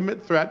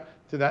ultimate threat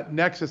to that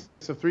nexus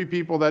of three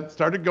people that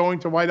started going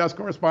to White House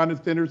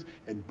correspondents' dinners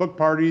and book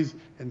parties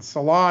and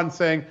salons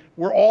saying,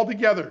 we're all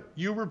together.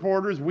 You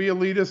reporters, we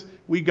elitists,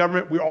 we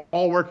government, we're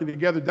all working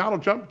together.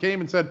 Donald Trump came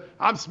and said,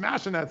 I'm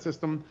smashing that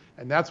system.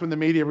 And that's when the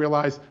media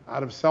realized,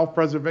 out of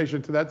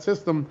self-preservation to that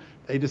system,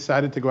 they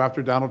decided to go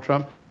after Donald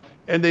Trump.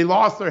 And they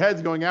lost their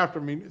heads going after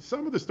him. I mean,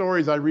 some of the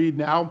stories I read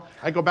now,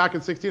 I go back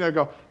in 16, I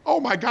go,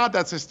 oh my God,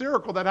 that's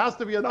hysterical. That has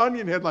to be an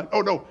Onion headline.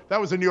 Oh no, that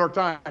was the New York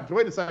Times.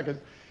 Wait a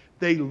second.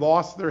 They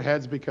lost their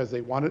heads because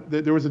they wanted,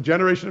 there was a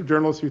generation of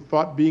journalists who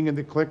thought being in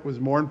the clique was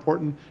more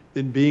important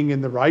than being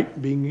in the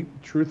right, being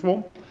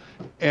truthful.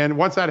 And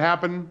once that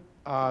happened,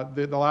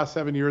 the last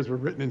 7 years were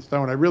written in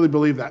stone. I really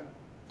believe that.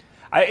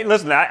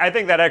 Listen, I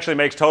think that actually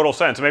makes total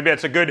sense. Maybe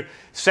that's a good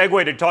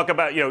segue to talk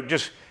about,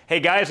 just, hey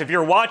guys, if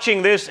you're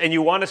watching this and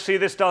you want to see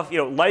this stuff,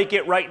 like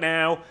it right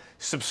now,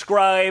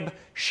 subscribe,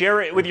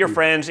 share it with your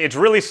friends. It's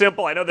really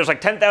simple. I know there's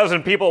like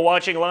 10,000 people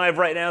watching live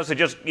right now, so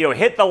just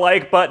hit the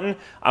like button.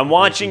 I'm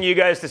watching you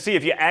guys to see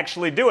if you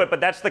actually do it,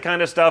 but that's the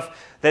kind of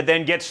stuff that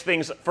then gets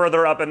things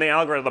further up in the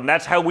algorithm.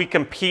 That's how we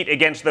compete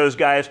against those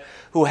guys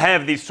who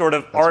have these sort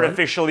of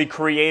artificially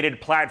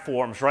created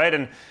platforms, right?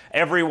 And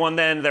everyone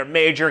then, they're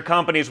major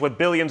companies with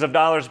billions of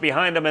dollars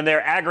behind them, and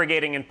they're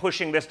aggregating and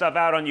pushing this stuff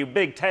out on you.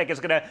 Big tech is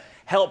going to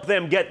help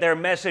them get their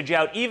message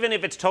out, even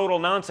if it's total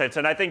nonsense.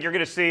 And I think you're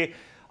going to see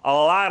a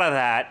lot of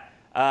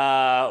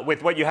that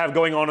with what you have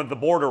going on at the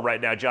border right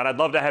now, John. I'd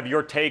love to have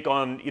your take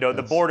on,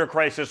 the border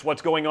crisis,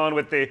 what's going on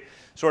with the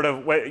sort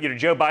of,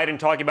 Joe Biden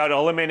talking about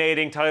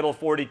eliminating Title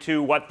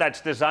 42, what that's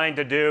designed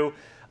to do,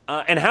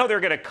 and how they're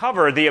going to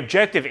cover the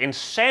objective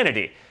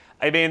insanity.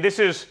 I mean, this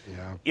is,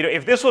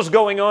 if this was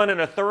going on in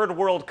a third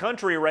world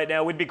country right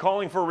now, we'd be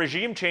calling for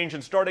regime change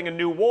and starting a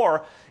new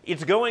war.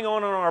 It's going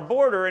on our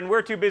border, and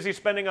we're too busy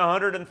spending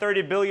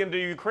 $130 billion to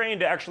Ukraine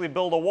to actually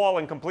build a wall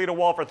and complete a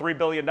wall for $3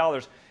 billion.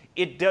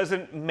 It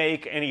doesn't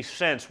make any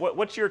sense.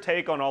 What's your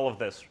take on all of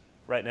this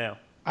right now?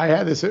 I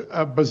had this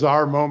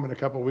bizarre moment a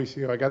couple of weeks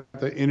ago. I got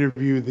to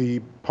interview the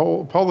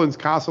Poland's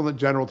consulate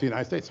general to the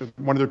United States,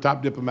 one of their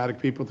top diplomatic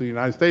people to the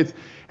United States.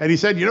 And he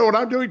said, you know what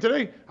I'm doing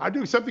today? I'm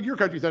doing something your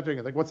country's not doing.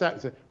 I'm like, what's that? He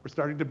said, we're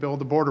starting to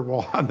build a border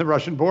wall on the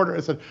Russian border.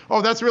 I said,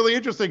 oh, that's really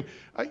interesting.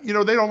 They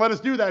don't let us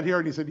do that here.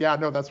 And he said, yeah,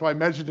 no, that's why I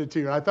mentioned it to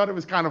you. And I thought it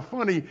was kind of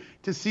funny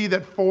to see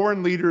that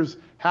foreign leaders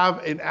have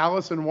an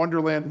Alice in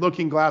Wonderland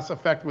looking glass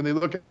effect when they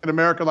look at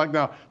America like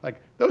now,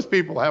 like those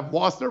people have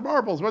lost their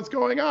marbles. What's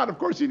going on? Of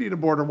course you need a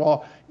border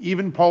wall.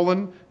 Even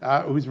Poland,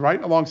 who's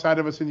right alongside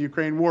of us in the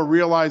Ukraine war,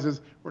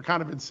 realizes we're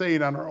kind of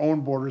insane on our own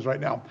borders right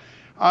now.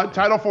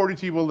 Title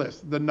 42 will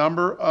list. The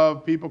number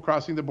of people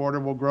crossing the border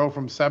will grow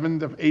from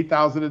 7,000 to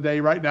 8,000 a day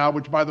right now,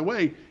 which, by the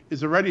way,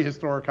 is already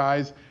historic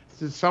highs,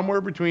 to somewhere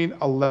between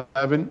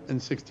 11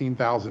 and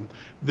 16,000.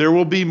 There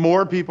will be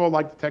more people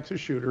like the Texas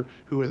shooter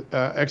who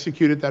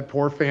executed that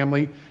poor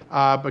family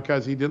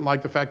because he didn't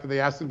like the fact that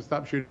they asked him to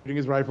stop shooting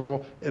his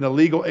rifle, an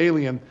illegal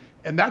alien.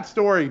 And that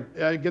story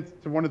gets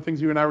to one of the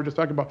things you and I were just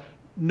talking about.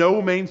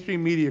 No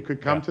mainstream media could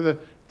come to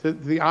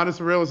the honest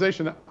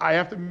realization. I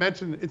have to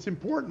mention it's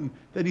important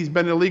that he's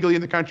been illegally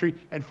in the country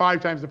and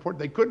 5 times deported.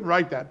 They couldn't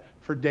write that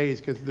for days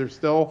because they're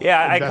still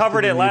I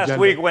covered it last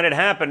week when it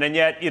happened, and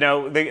yet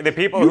the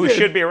people who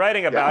should be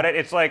writing about it,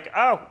 it's like,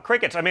 oh,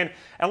 crickets. I mean,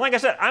 and like I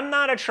said, I'm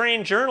not a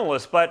trained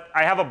journalist, but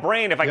I have a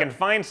brain. If I can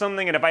find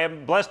something, and if I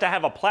am blessed to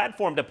have a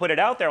platform to put it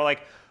out there,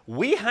 like,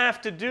 we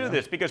have to do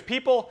this because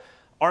people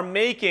are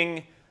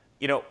making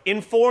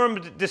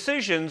informed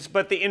decisions,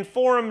 but the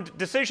informed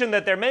decision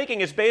that they're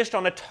making is based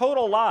on a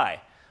total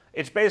lie.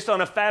 It's based on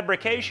a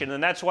fabrication,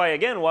 and that's why,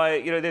 again,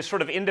 this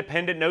sort of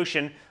independent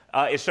notion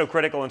is so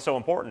critical and so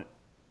important.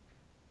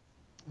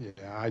 Yeah,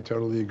 I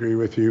totally agree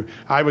with you.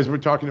 I was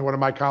talking to one of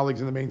my colleagues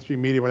in the mainstream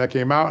media when that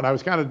came out, and I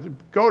was kind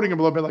of goading him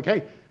a little bit, like,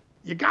 hey,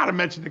 you got to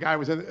mention the guy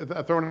was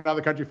thrown out of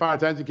the country 5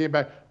 times. He came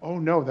back. Oh,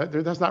 no,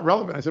 that's not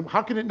relevant. I said,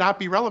 how can it not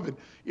be relevant?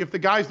 If the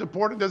guy's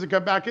deported, doesn't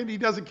come back in, he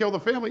doesn't kill the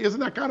family. Isn't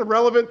that kind of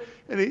relevant?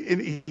 And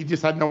he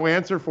just had no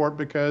answer for it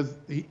because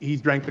he's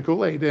drank the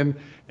Kool-Aid. And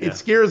it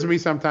scares me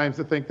sometimes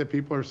to think that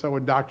people are so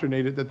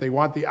indoctrinated that they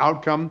want the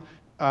outcome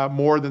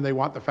more than they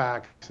want the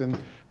facts.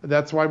 And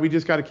that's why we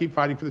just got to keep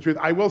fighting for the truth.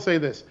 I will say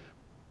this.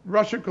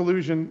 Russia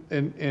collusion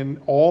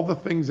and all the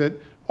things that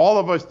all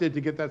of us did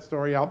to get that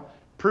story out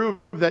prove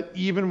that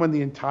even when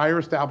the entire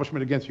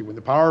establishment against you, when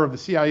the power of the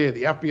CIA,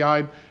 the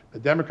FBI, the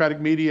Democratic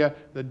media,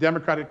 the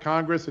Democratic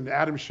Congress, and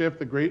Adam Schiff,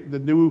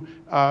 the new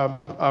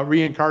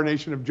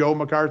reincarnation of Joe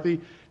McCarthy,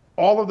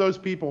 all of those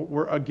people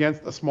were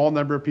against a small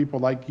number of people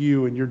like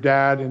you and your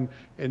dad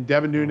and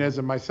Devin Nunes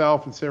and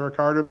myself and Sarah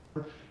Carter.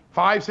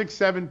 5, 6,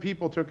 7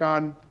 people took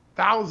on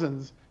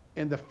thousands,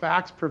 and the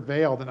facts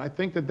prevailed. And I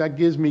think that that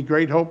gives me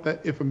great hope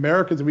that if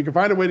Americans, if we can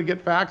find a way to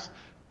get facts,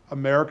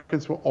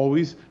 Americans will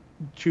always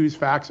choose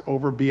facts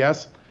over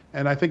BS.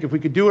 And I think if we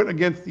could do it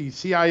against the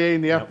CIA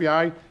and the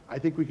FBI, I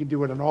think we can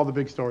do it on all the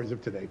big stories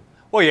of today.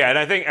 Well, yeah, and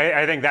I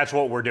think that's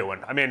what we're doing.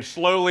 I mean,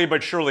 slowly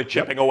but surely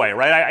chipping away,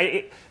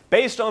 right?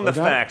 Based on the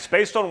facts,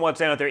 based on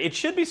what's out there, it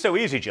should be so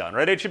easy, John,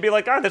 right? It should be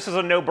like, this is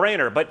a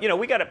no-brainer. But,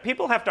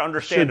 people have to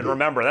understand and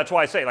remember. That's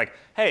why I say, like,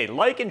 hey,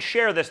 like and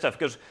share this stuff,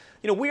 because,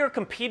 we are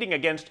competing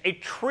against a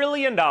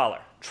 $1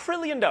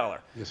 trillion,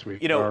 yes, we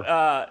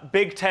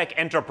big tech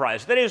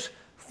enterprise that is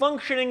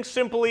functioning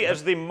simply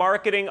as the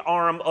marketing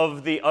arm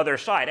of the other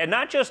side. And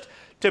not just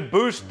to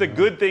boost the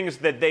good things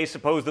that they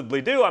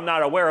supposedly do, I'm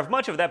not aware of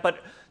much of that, but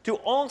to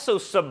also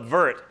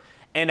subvert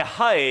and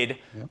hide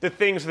the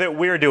things that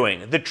we're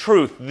doing, the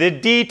truth, the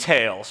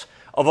details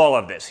of all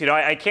of this.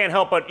 I can't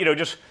help but,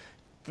 just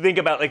think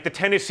about like the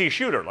Tennessee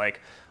shooter, like,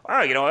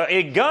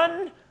 a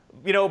gun,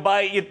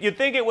 you'd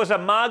think it was a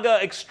MAGA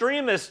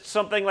extremist,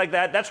 something like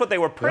that. That's what they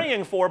were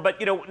praying for. But,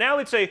 now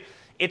it's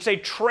a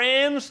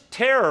trans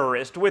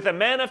terrorist with a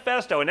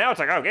manifesto. And now it's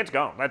like, it's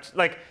gone. That's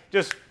like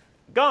just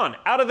gone,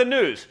 out of the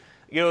news.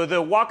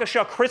 The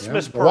Waukesha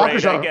Christmas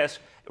parade, I guess,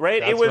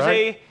 right? That's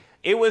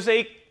It was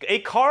a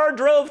car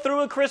drove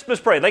through a Christmas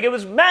parade. Like, it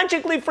was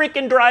magically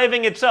freaking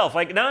driving itself.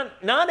 Like,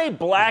 not a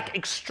black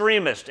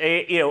extremist,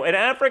 an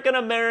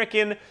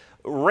African-American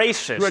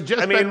racist. Who had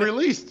just been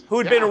released. Who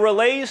had been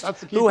released,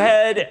 who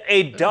had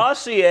a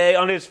dossier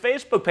on his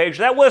Facebook page.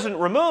 That wasn't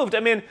removed. I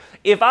mean,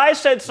 if I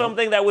said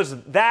something that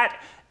was that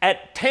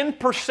at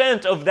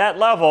 10% of that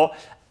level,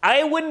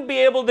 I wouldn't be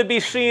able to be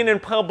seen in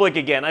public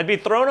again. I'd be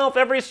thrown off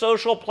every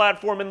social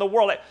platform in the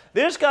world.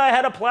 This guy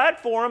had a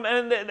platform,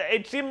 and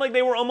it seemed like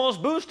they were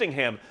almost boosting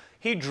him.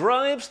 He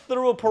drives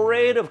through a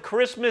parade of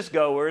Christmas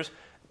goers.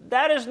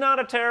 That is not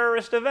a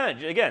terrorist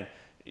event. Again,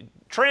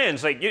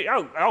 trans, like,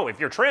 if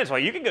you're trans, well,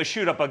 you can go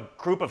shoot up a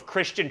group of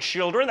Christian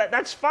children.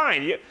 That's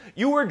fine.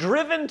 You were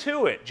driven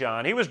to it,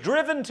 John. He was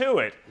driven to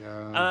it.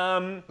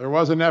 Yeah. There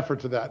was an effort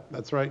to that.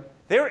 That's right.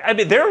 They're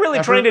really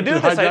trying to do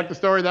this. Hijack the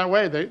story that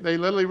way. They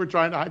literally were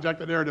trying to hijack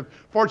the narrative.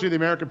 Fortunately, the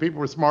American people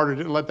were smarter,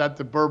 didn't let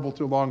that burble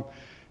too long.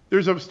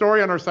 There's a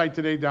story on our site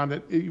today, Don,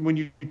 that when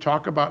you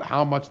talk about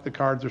how much the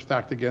cards are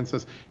stacked against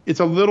us, it's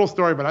a little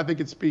story, but I think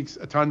it speaks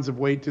tons of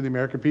weight to the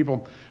American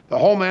people. The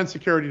Homeland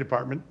Security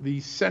Department, the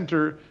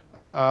epicenter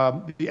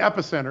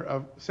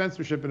of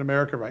censorship in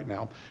America right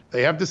now,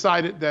 they have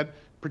decided that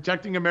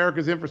protecting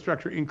America's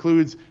infrastructure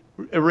includes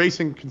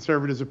erasing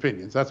conservatives'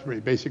 opinions. That's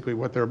basically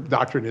what their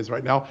doctrine is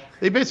right now.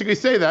 They basically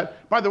say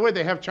that. By the way,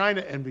 they have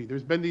China envy.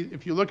 There's been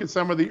if you look at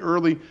some of the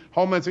early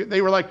homelands,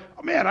 they were like,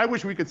 oh man, I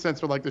wish we could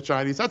censor like the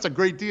Chinese. That's a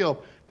great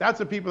deal. That's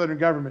the people that are in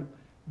government.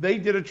 They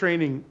did a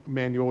training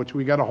manual, which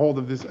we got a hold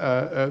of this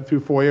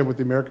through FOIA with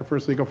the American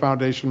First Legal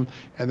Foundation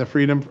and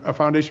the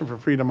Foundation for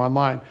Freedom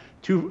Online,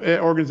 two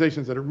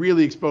organizations that are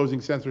really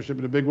exposing censorship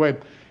in a big way.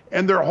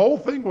 And their whole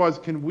thing was,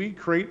 can we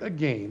create a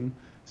game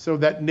so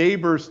that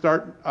neighbors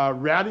start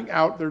ratting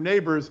out their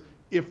neighbors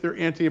if they're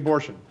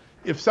anti-abortion?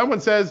 If someone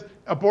says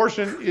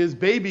abortion is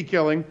baby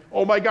killing,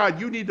 oh my God,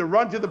 you need to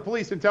run to the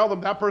police and tell them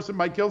that person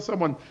might kill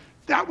someone.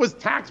 That was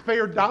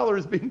taxpayer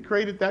dollars being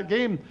created, that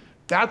game.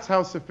 That's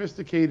how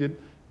sophisticated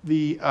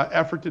the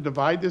effort to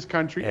divide this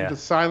country and to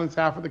silence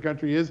half of the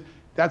country is.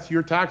 That's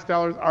your tax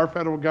dollars, our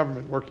federal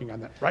government working on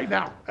that right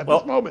now, at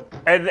this moment.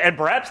 And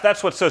perhaps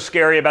that's what's so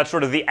scary about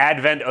sort of the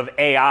advent of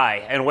AI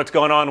and what's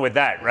going on with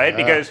that, right?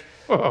 Because,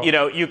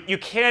 you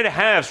can't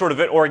have sort of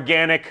an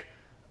organic,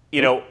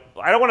 I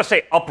don't want to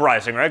say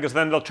uprising, right? Because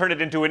then they'll turn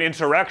it into an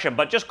insurrection.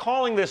 But just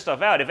calling this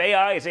stuff out, if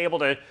AI is able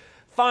to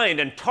find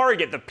and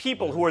target the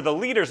people who are the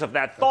leaders of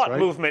that thought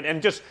movement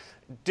and just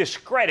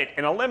discredit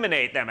and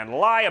eliminate them and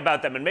lie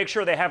about them and make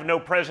sure they have no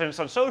presence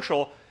on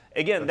social,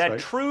 again, that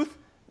truth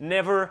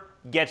never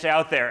gets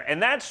out there.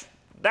 And that's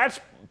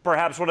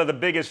perhaps one of the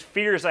biggest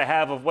fears I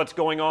have of what's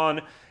going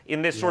on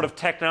in this sort of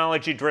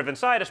technology-driven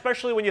side,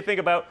 especially when you think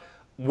about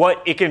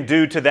what it can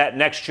do to that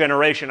next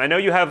generation. I know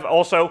you have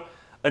also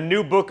a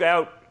new book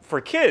out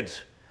for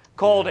kids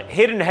called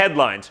Hidden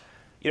Headlines.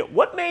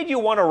 What made you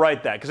want to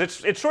write that?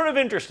 Because it's sort of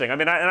interesting. I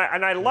mean,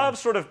 I love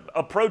sort of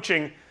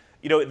approaching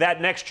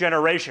that next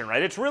generation,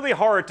 right? It's really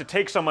hard to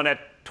take someone at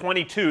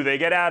 22, they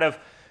get out of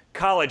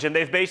college and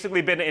they've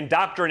basically been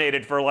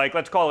indoctrinated for, like,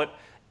 let's call it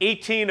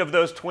 18 of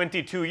those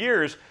 22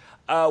 years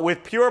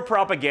with pure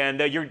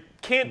propaganda. You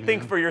can't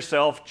think for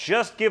yourself,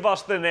 just give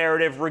us the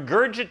narrative,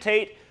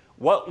 regurgitate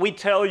what we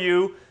tell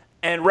you,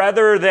 and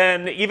rather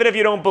than, even if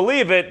you don't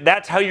believe it,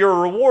 that's how you're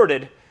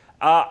rewarded.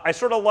 I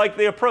sort of like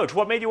the approach.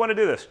 What made you want to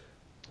do this?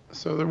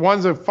 So the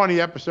one's a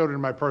funny episode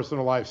in my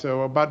personal life.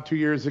 So about 2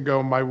 years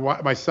ago,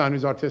 my son,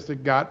 who's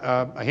autistic, got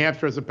a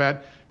hamster as a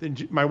pet. Then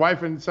my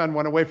wife and son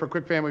went away for a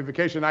quick family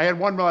vacation. I had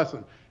one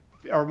lesson,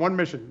 or one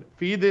mission: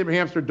 feed the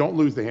hamster, don't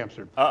lose the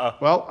hamster.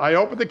 Well, I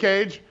opened the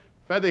cage,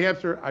 fed the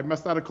hamster. I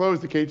must not have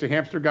closed the cage. The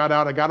hamster got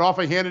out. I got off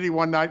of Hannity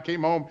one night,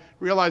 came home,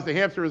 realized the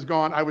hamster was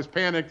gone. I was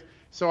panicked.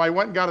 So I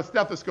went and got a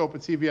stethoscope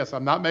at CVS.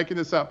 I'm not making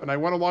this up. And I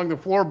went along the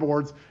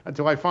floorboards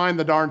until I find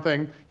the darn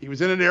thing. He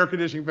was in an air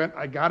conditioning vent.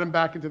 I got him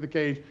back into the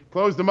cage,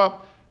 closed him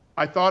up.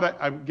 I thought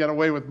I'd get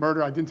away with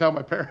murder. I didn't tell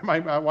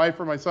my wife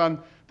or my son.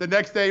 The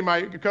next day,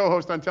 my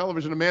co-host on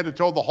television, Amanda,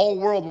 told the whole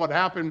world what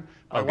happened.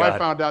 My wife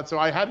found out. So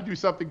I had to do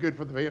something good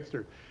for the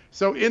hamster.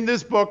 So in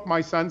this book, my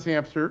son's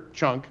hamster,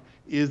 Chunk,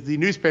 is the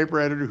newspaper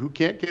editor who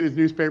can't get his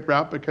newspaper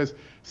out because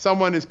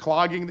someone is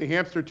clogging the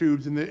hamster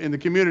tubes in the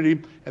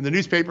community, and the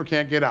newspaper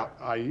can't get out,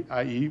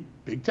 i.e.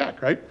 big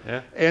tech, right?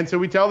 Yeah. And so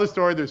we tell the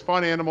story. There's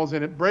fun animals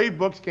in it. Brave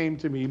Books came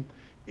to me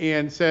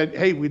and said,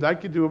 hey, we'd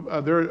like to do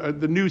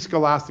the new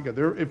Scholastica.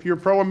 If you're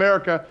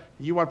pro-America,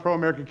 you want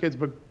pro-America kids,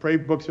 but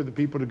Brave Books are the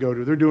people to go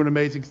to. They're doing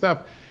amazing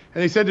stuff.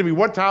 And they said to me,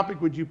 what topic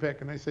would you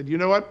pick? And I said, you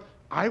know what?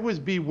 I was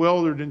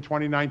bewildered in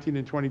 2019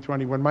 and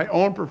 2020 when my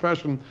own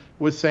profession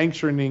was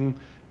sanctioning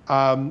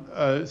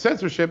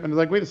censorship, and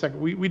like, wait a second,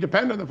 we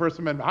depend on the First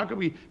Amendment. How could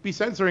we be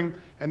censoring?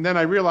 And then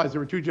I realized there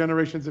were two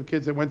generations of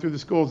kids that went through the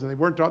schools and they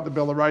weren't taught the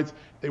Bill of Rights.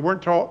 They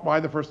weren't taught why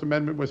the First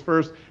Amendment was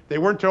first. They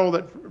weren't told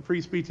that free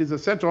speech is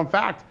essential. In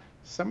fact,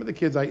 some of the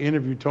kids I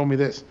interviewed told me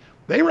this.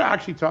 They were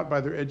actually taught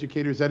by their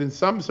educators that in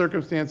some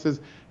circumstances,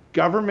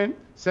 government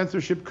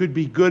censorship could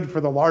be good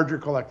for the larger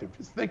collective.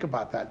 Just think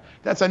about that.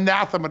 That's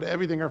anathema to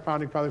everything our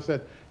founding fathers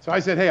said. So I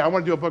said, hey, I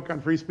want to do a book on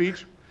free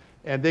speech.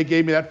 And they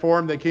gave me that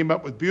form. They came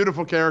up with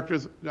beautiful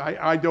characters.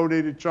 I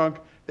donated Chunk.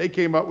 They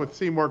came up with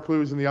Seymour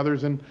Clues and the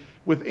others. And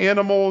with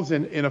animals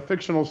and in a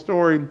fictional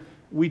story,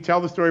 we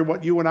tell the story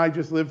what you and I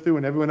just lived through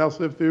and everyone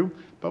else lived through.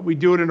 But we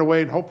do it in a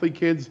way, and hopefully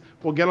kids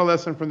will get a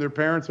lesson from their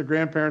parents or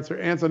grandparents or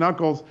aunts and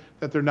uncles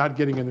that they're not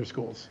getting in their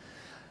schools.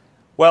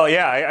 Well,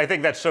 yeah, I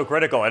think that's so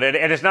critical. And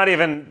it's not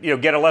even,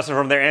 get a lesson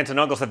from their aunts and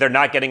uncles that they're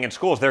not getting in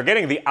schools. They're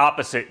getting the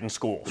opposite in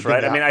schools,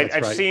 right? I mean,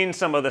 I've seen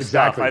some of the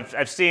stuff.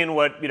 I've seen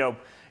what,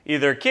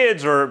 either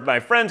kids or my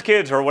friends'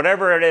 kids or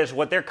whatever it is,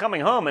 what they're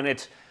coming home, and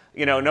it's,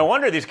 no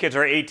wonder these kids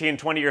are 18,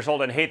 20 years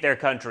old and hate their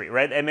country,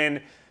 right? I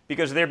mean,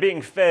 because they're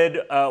being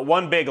fed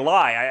one big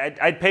lie.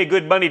 I'd pay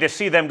good money to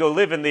see them go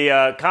live in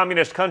the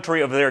communist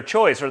country of their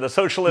choice or the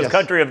socialist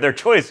country of their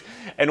choice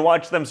and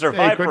watch them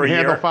survive for a year.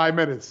 Handle 5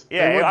 minutes.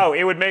 Yeah,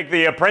 it would make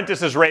the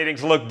Apprentice's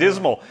ratings look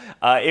dismal.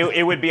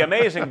 It would be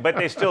amazing, but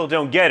they still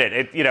don't get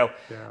it.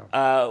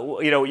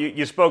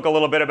 You spoke a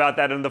little bit about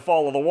that in The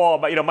Fall of the Wall,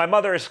 but my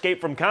mother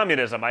escaped from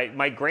communism.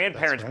 My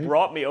grandparents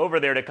brought me over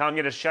there to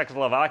communist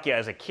Czechoslovakia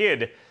as a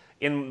kid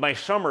in my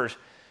summers,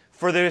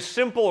 for the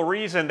simple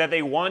reason that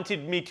they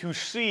wanted me to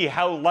see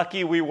how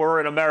lucky we were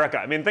in America.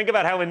 I mean, think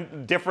about how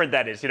different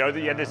that is. You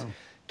had this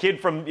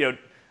kid from, the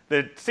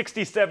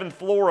 67th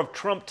floor of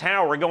Trump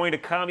Tower going to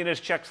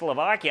communist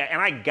Czechoslovakia, and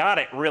I got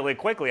it really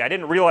quickly. I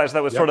didn't realize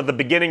that was sort of the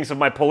beginnings of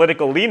my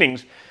political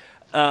leanings,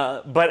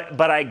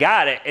 but I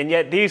got it. And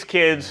yet these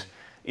kids,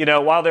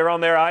 while they're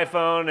on their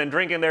iPhone and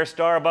drinking their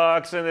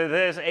Starbucks and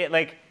this,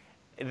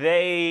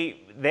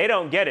 they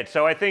don't get it.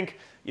 So I think,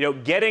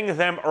 getting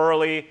them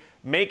early,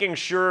 making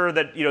sure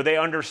that they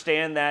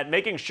understand that,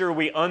 making sure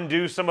we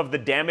undo some of the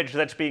damage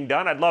that's being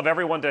done. I'd love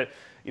everyone to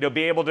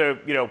be able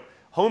to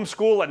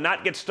homeschool and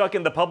not get stuck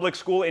in the public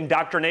school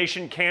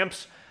indoctrination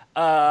camps.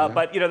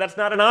 But that's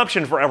not an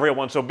option for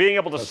everyone. So being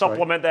able to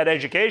supplement that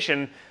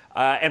education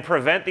and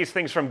prevent these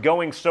things from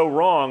going so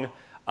wrong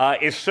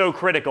is so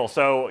critical.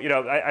 So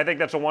I think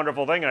that's a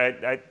wonderful thing.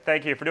 And I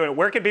thank you for doing it.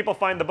 Where can people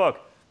find the book?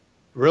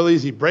 Real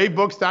easy.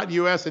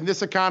 BraveBooks.us. In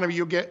this economy,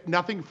 you'll get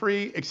nothing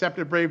free except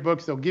at Brave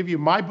Books. They'll give you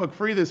my book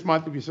free this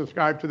month if you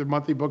subscribe to their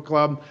monthly book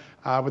club.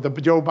 With the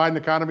Joe Biden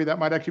economy, that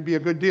might actually be a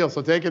good deal.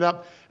 So take it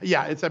up.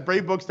 Yeah, it's at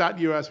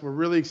BraveBooks.us. We're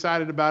really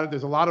excited about it.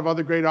 There's a lot of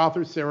other great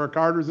authors. Sarah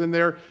Carter's in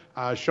there.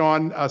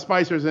 Sean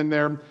Spicer's in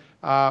there.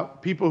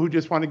 People who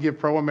just want to give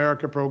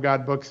pro-America,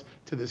 pro-God books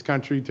to this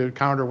country to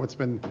counter what's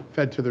been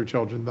fed to their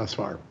children thus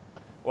far.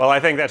 Well, I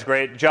think that's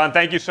great. John,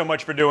 thank you so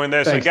much for doing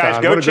this. Thanks,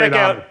 guys,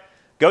 Don.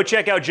 Go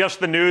check out Just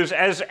the News.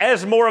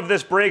 As more of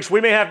this breaks,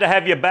 we may have to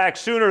have you back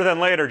sooner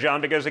than later,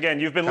 John, because, again,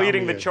 you've been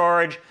leading the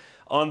charge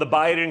on the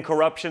Biden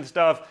corruption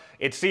stuff.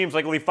 It seems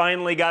like we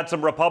finally got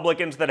some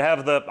Republicans that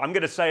have I'm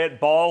going to say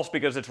it, balls,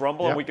 because it's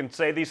Rumble and we can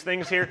say these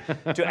things here,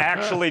 to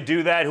actually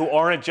do that, who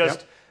aren't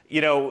just,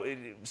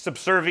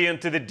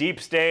 subservient to the deep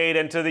state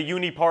and to the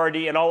uni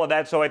party and all of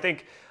that. So I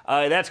think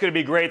that's going to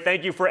be great.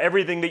 Thank you for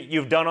everything that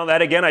you've done on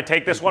that. Again, I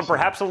take this one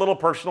perhaps a little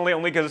personally,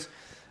 only because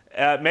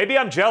maybe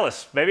I'm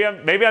jealous. Maybe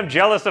I'm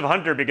jealous of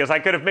Hunter, because I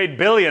could have made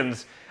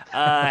billions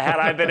had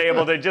I been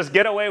able to just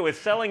get away with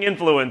selling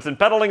influence and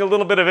peddling a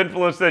little bit of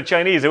influence to the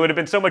Chinese. It would have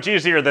been so much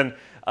easier than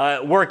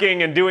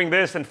working and doing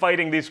this and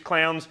fighting these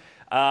clowns.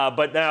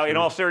 But now, in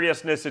all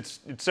seriousness, it's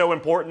so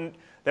important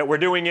that we're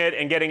doing it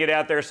and getting it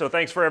out there. So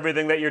thanks for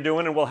everything that you're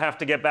doing, and we'll have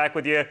to get back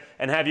with you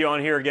and have you on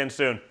here again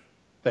soon.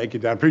 Thank you,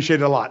 Don.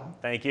 Appreciate it a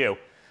lot. Thank you.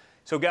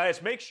 So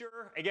guys, make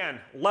sure, again,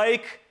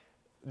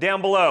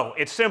 down below.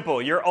 It's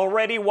simple. You're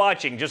already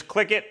watching. Just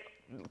click it.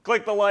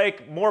 Click the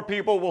like. More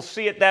people will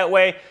see it that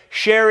way.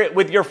 Share it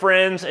with your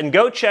friends and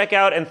go check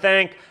out and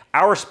thank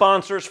our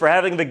sponsors for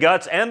having the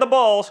guts and the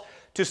balls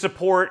to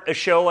support a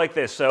show like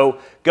this. So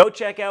go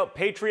check out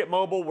Patriot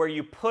Mobile, where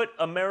you put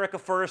America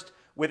first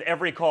with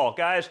every call.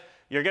 Guys,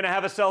 you're going to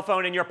have a cell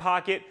phone in your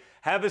pocket.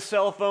 Have a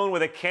cell phone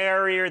with a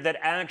carrier that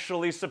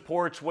actually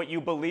supports what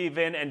you believe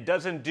in and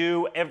doesn't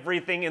do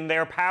everything in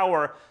their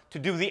power to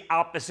do the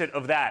opposite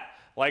of that,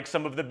 like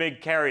some of the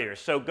big carriers.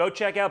 So go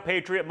check out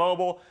Patriot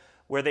Mobile,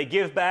 where they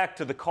give back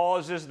to the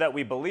causes that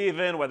we believe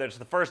in, whether it's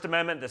the First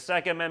Amendment, the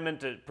Second Amendment,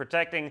 to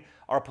protecting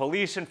our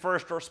police and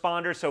first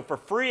responders. So for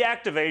free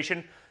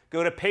activation,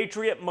 go to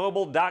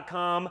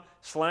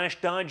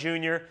patriotmobile.com/Don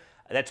Jr.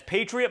 That's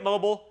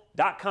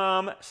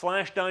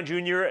patriotmobile.com/Don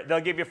Jr.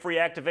 They'll give you free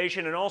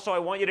activation. And also, I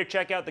want you to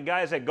check out the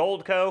guys at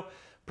Goldco.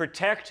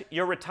 Protect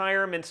your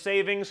retirement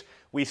savings.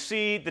 We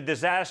see the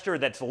disaster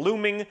that's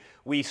looming.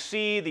 We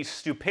see the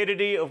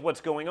stupidity of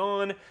what's going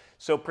on.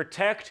 So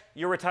protect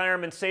your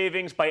retirement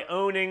savings by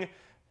owning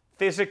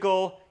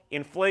physical,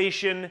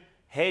 inflation,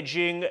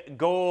 hedging,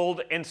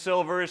 gold, and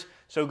silvers.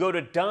 So go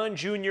to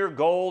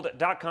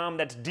donjrgold.com.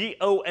 That's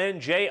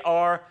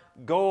DONJR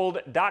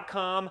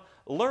gold.com.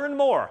 Learn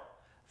more.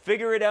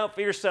 Figure it out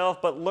for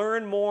yourself, but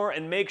learn more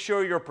and make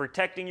sure you're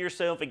protecting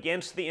yourself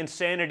against the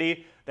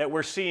insanity that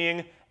we're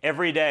seeing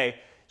every day.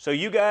 So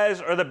you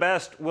guys are the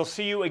best. We'll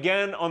see you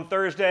again on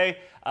Thursday.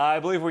 I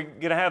believe we're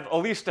going to have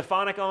Elise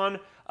Stefanik on.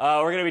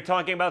 We're going to be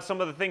talking about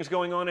some of the things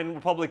going on in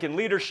Republican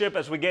leadership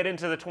as we get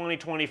into the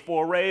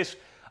 2024 race.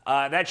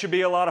 That should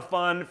be a lot of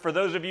fun. For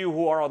those of you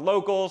who are on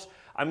locals,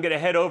 I'm going to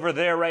head over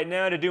there right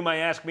now to do my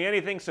Ask Me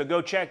Anything, so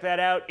go check that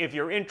out if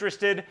you're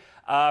interested.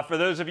 For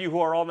those of you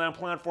who are all down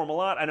platform a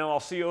lot, I know I'll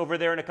see you over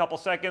there in a couple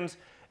seconds.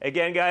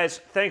 Again,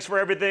 guys, thanks for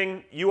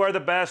everything. You are the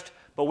best,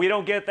 but we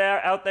don't get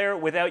that out there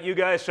without you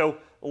guys. So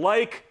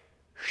like,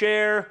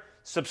 share,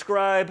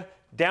 subscribe,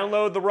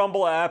 download the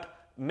Rumble app.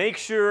 Make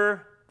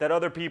sure that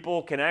other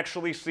people can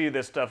actually see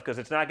this stuff, because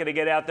it's not going to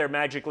get out there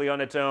magically on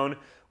its own.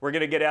 We're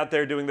going to get out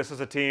there doing this as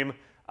a team.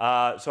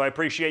 So I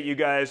appreciate you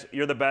guys.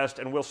 You're the best,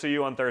 and we'll see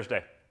you on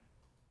Thursday.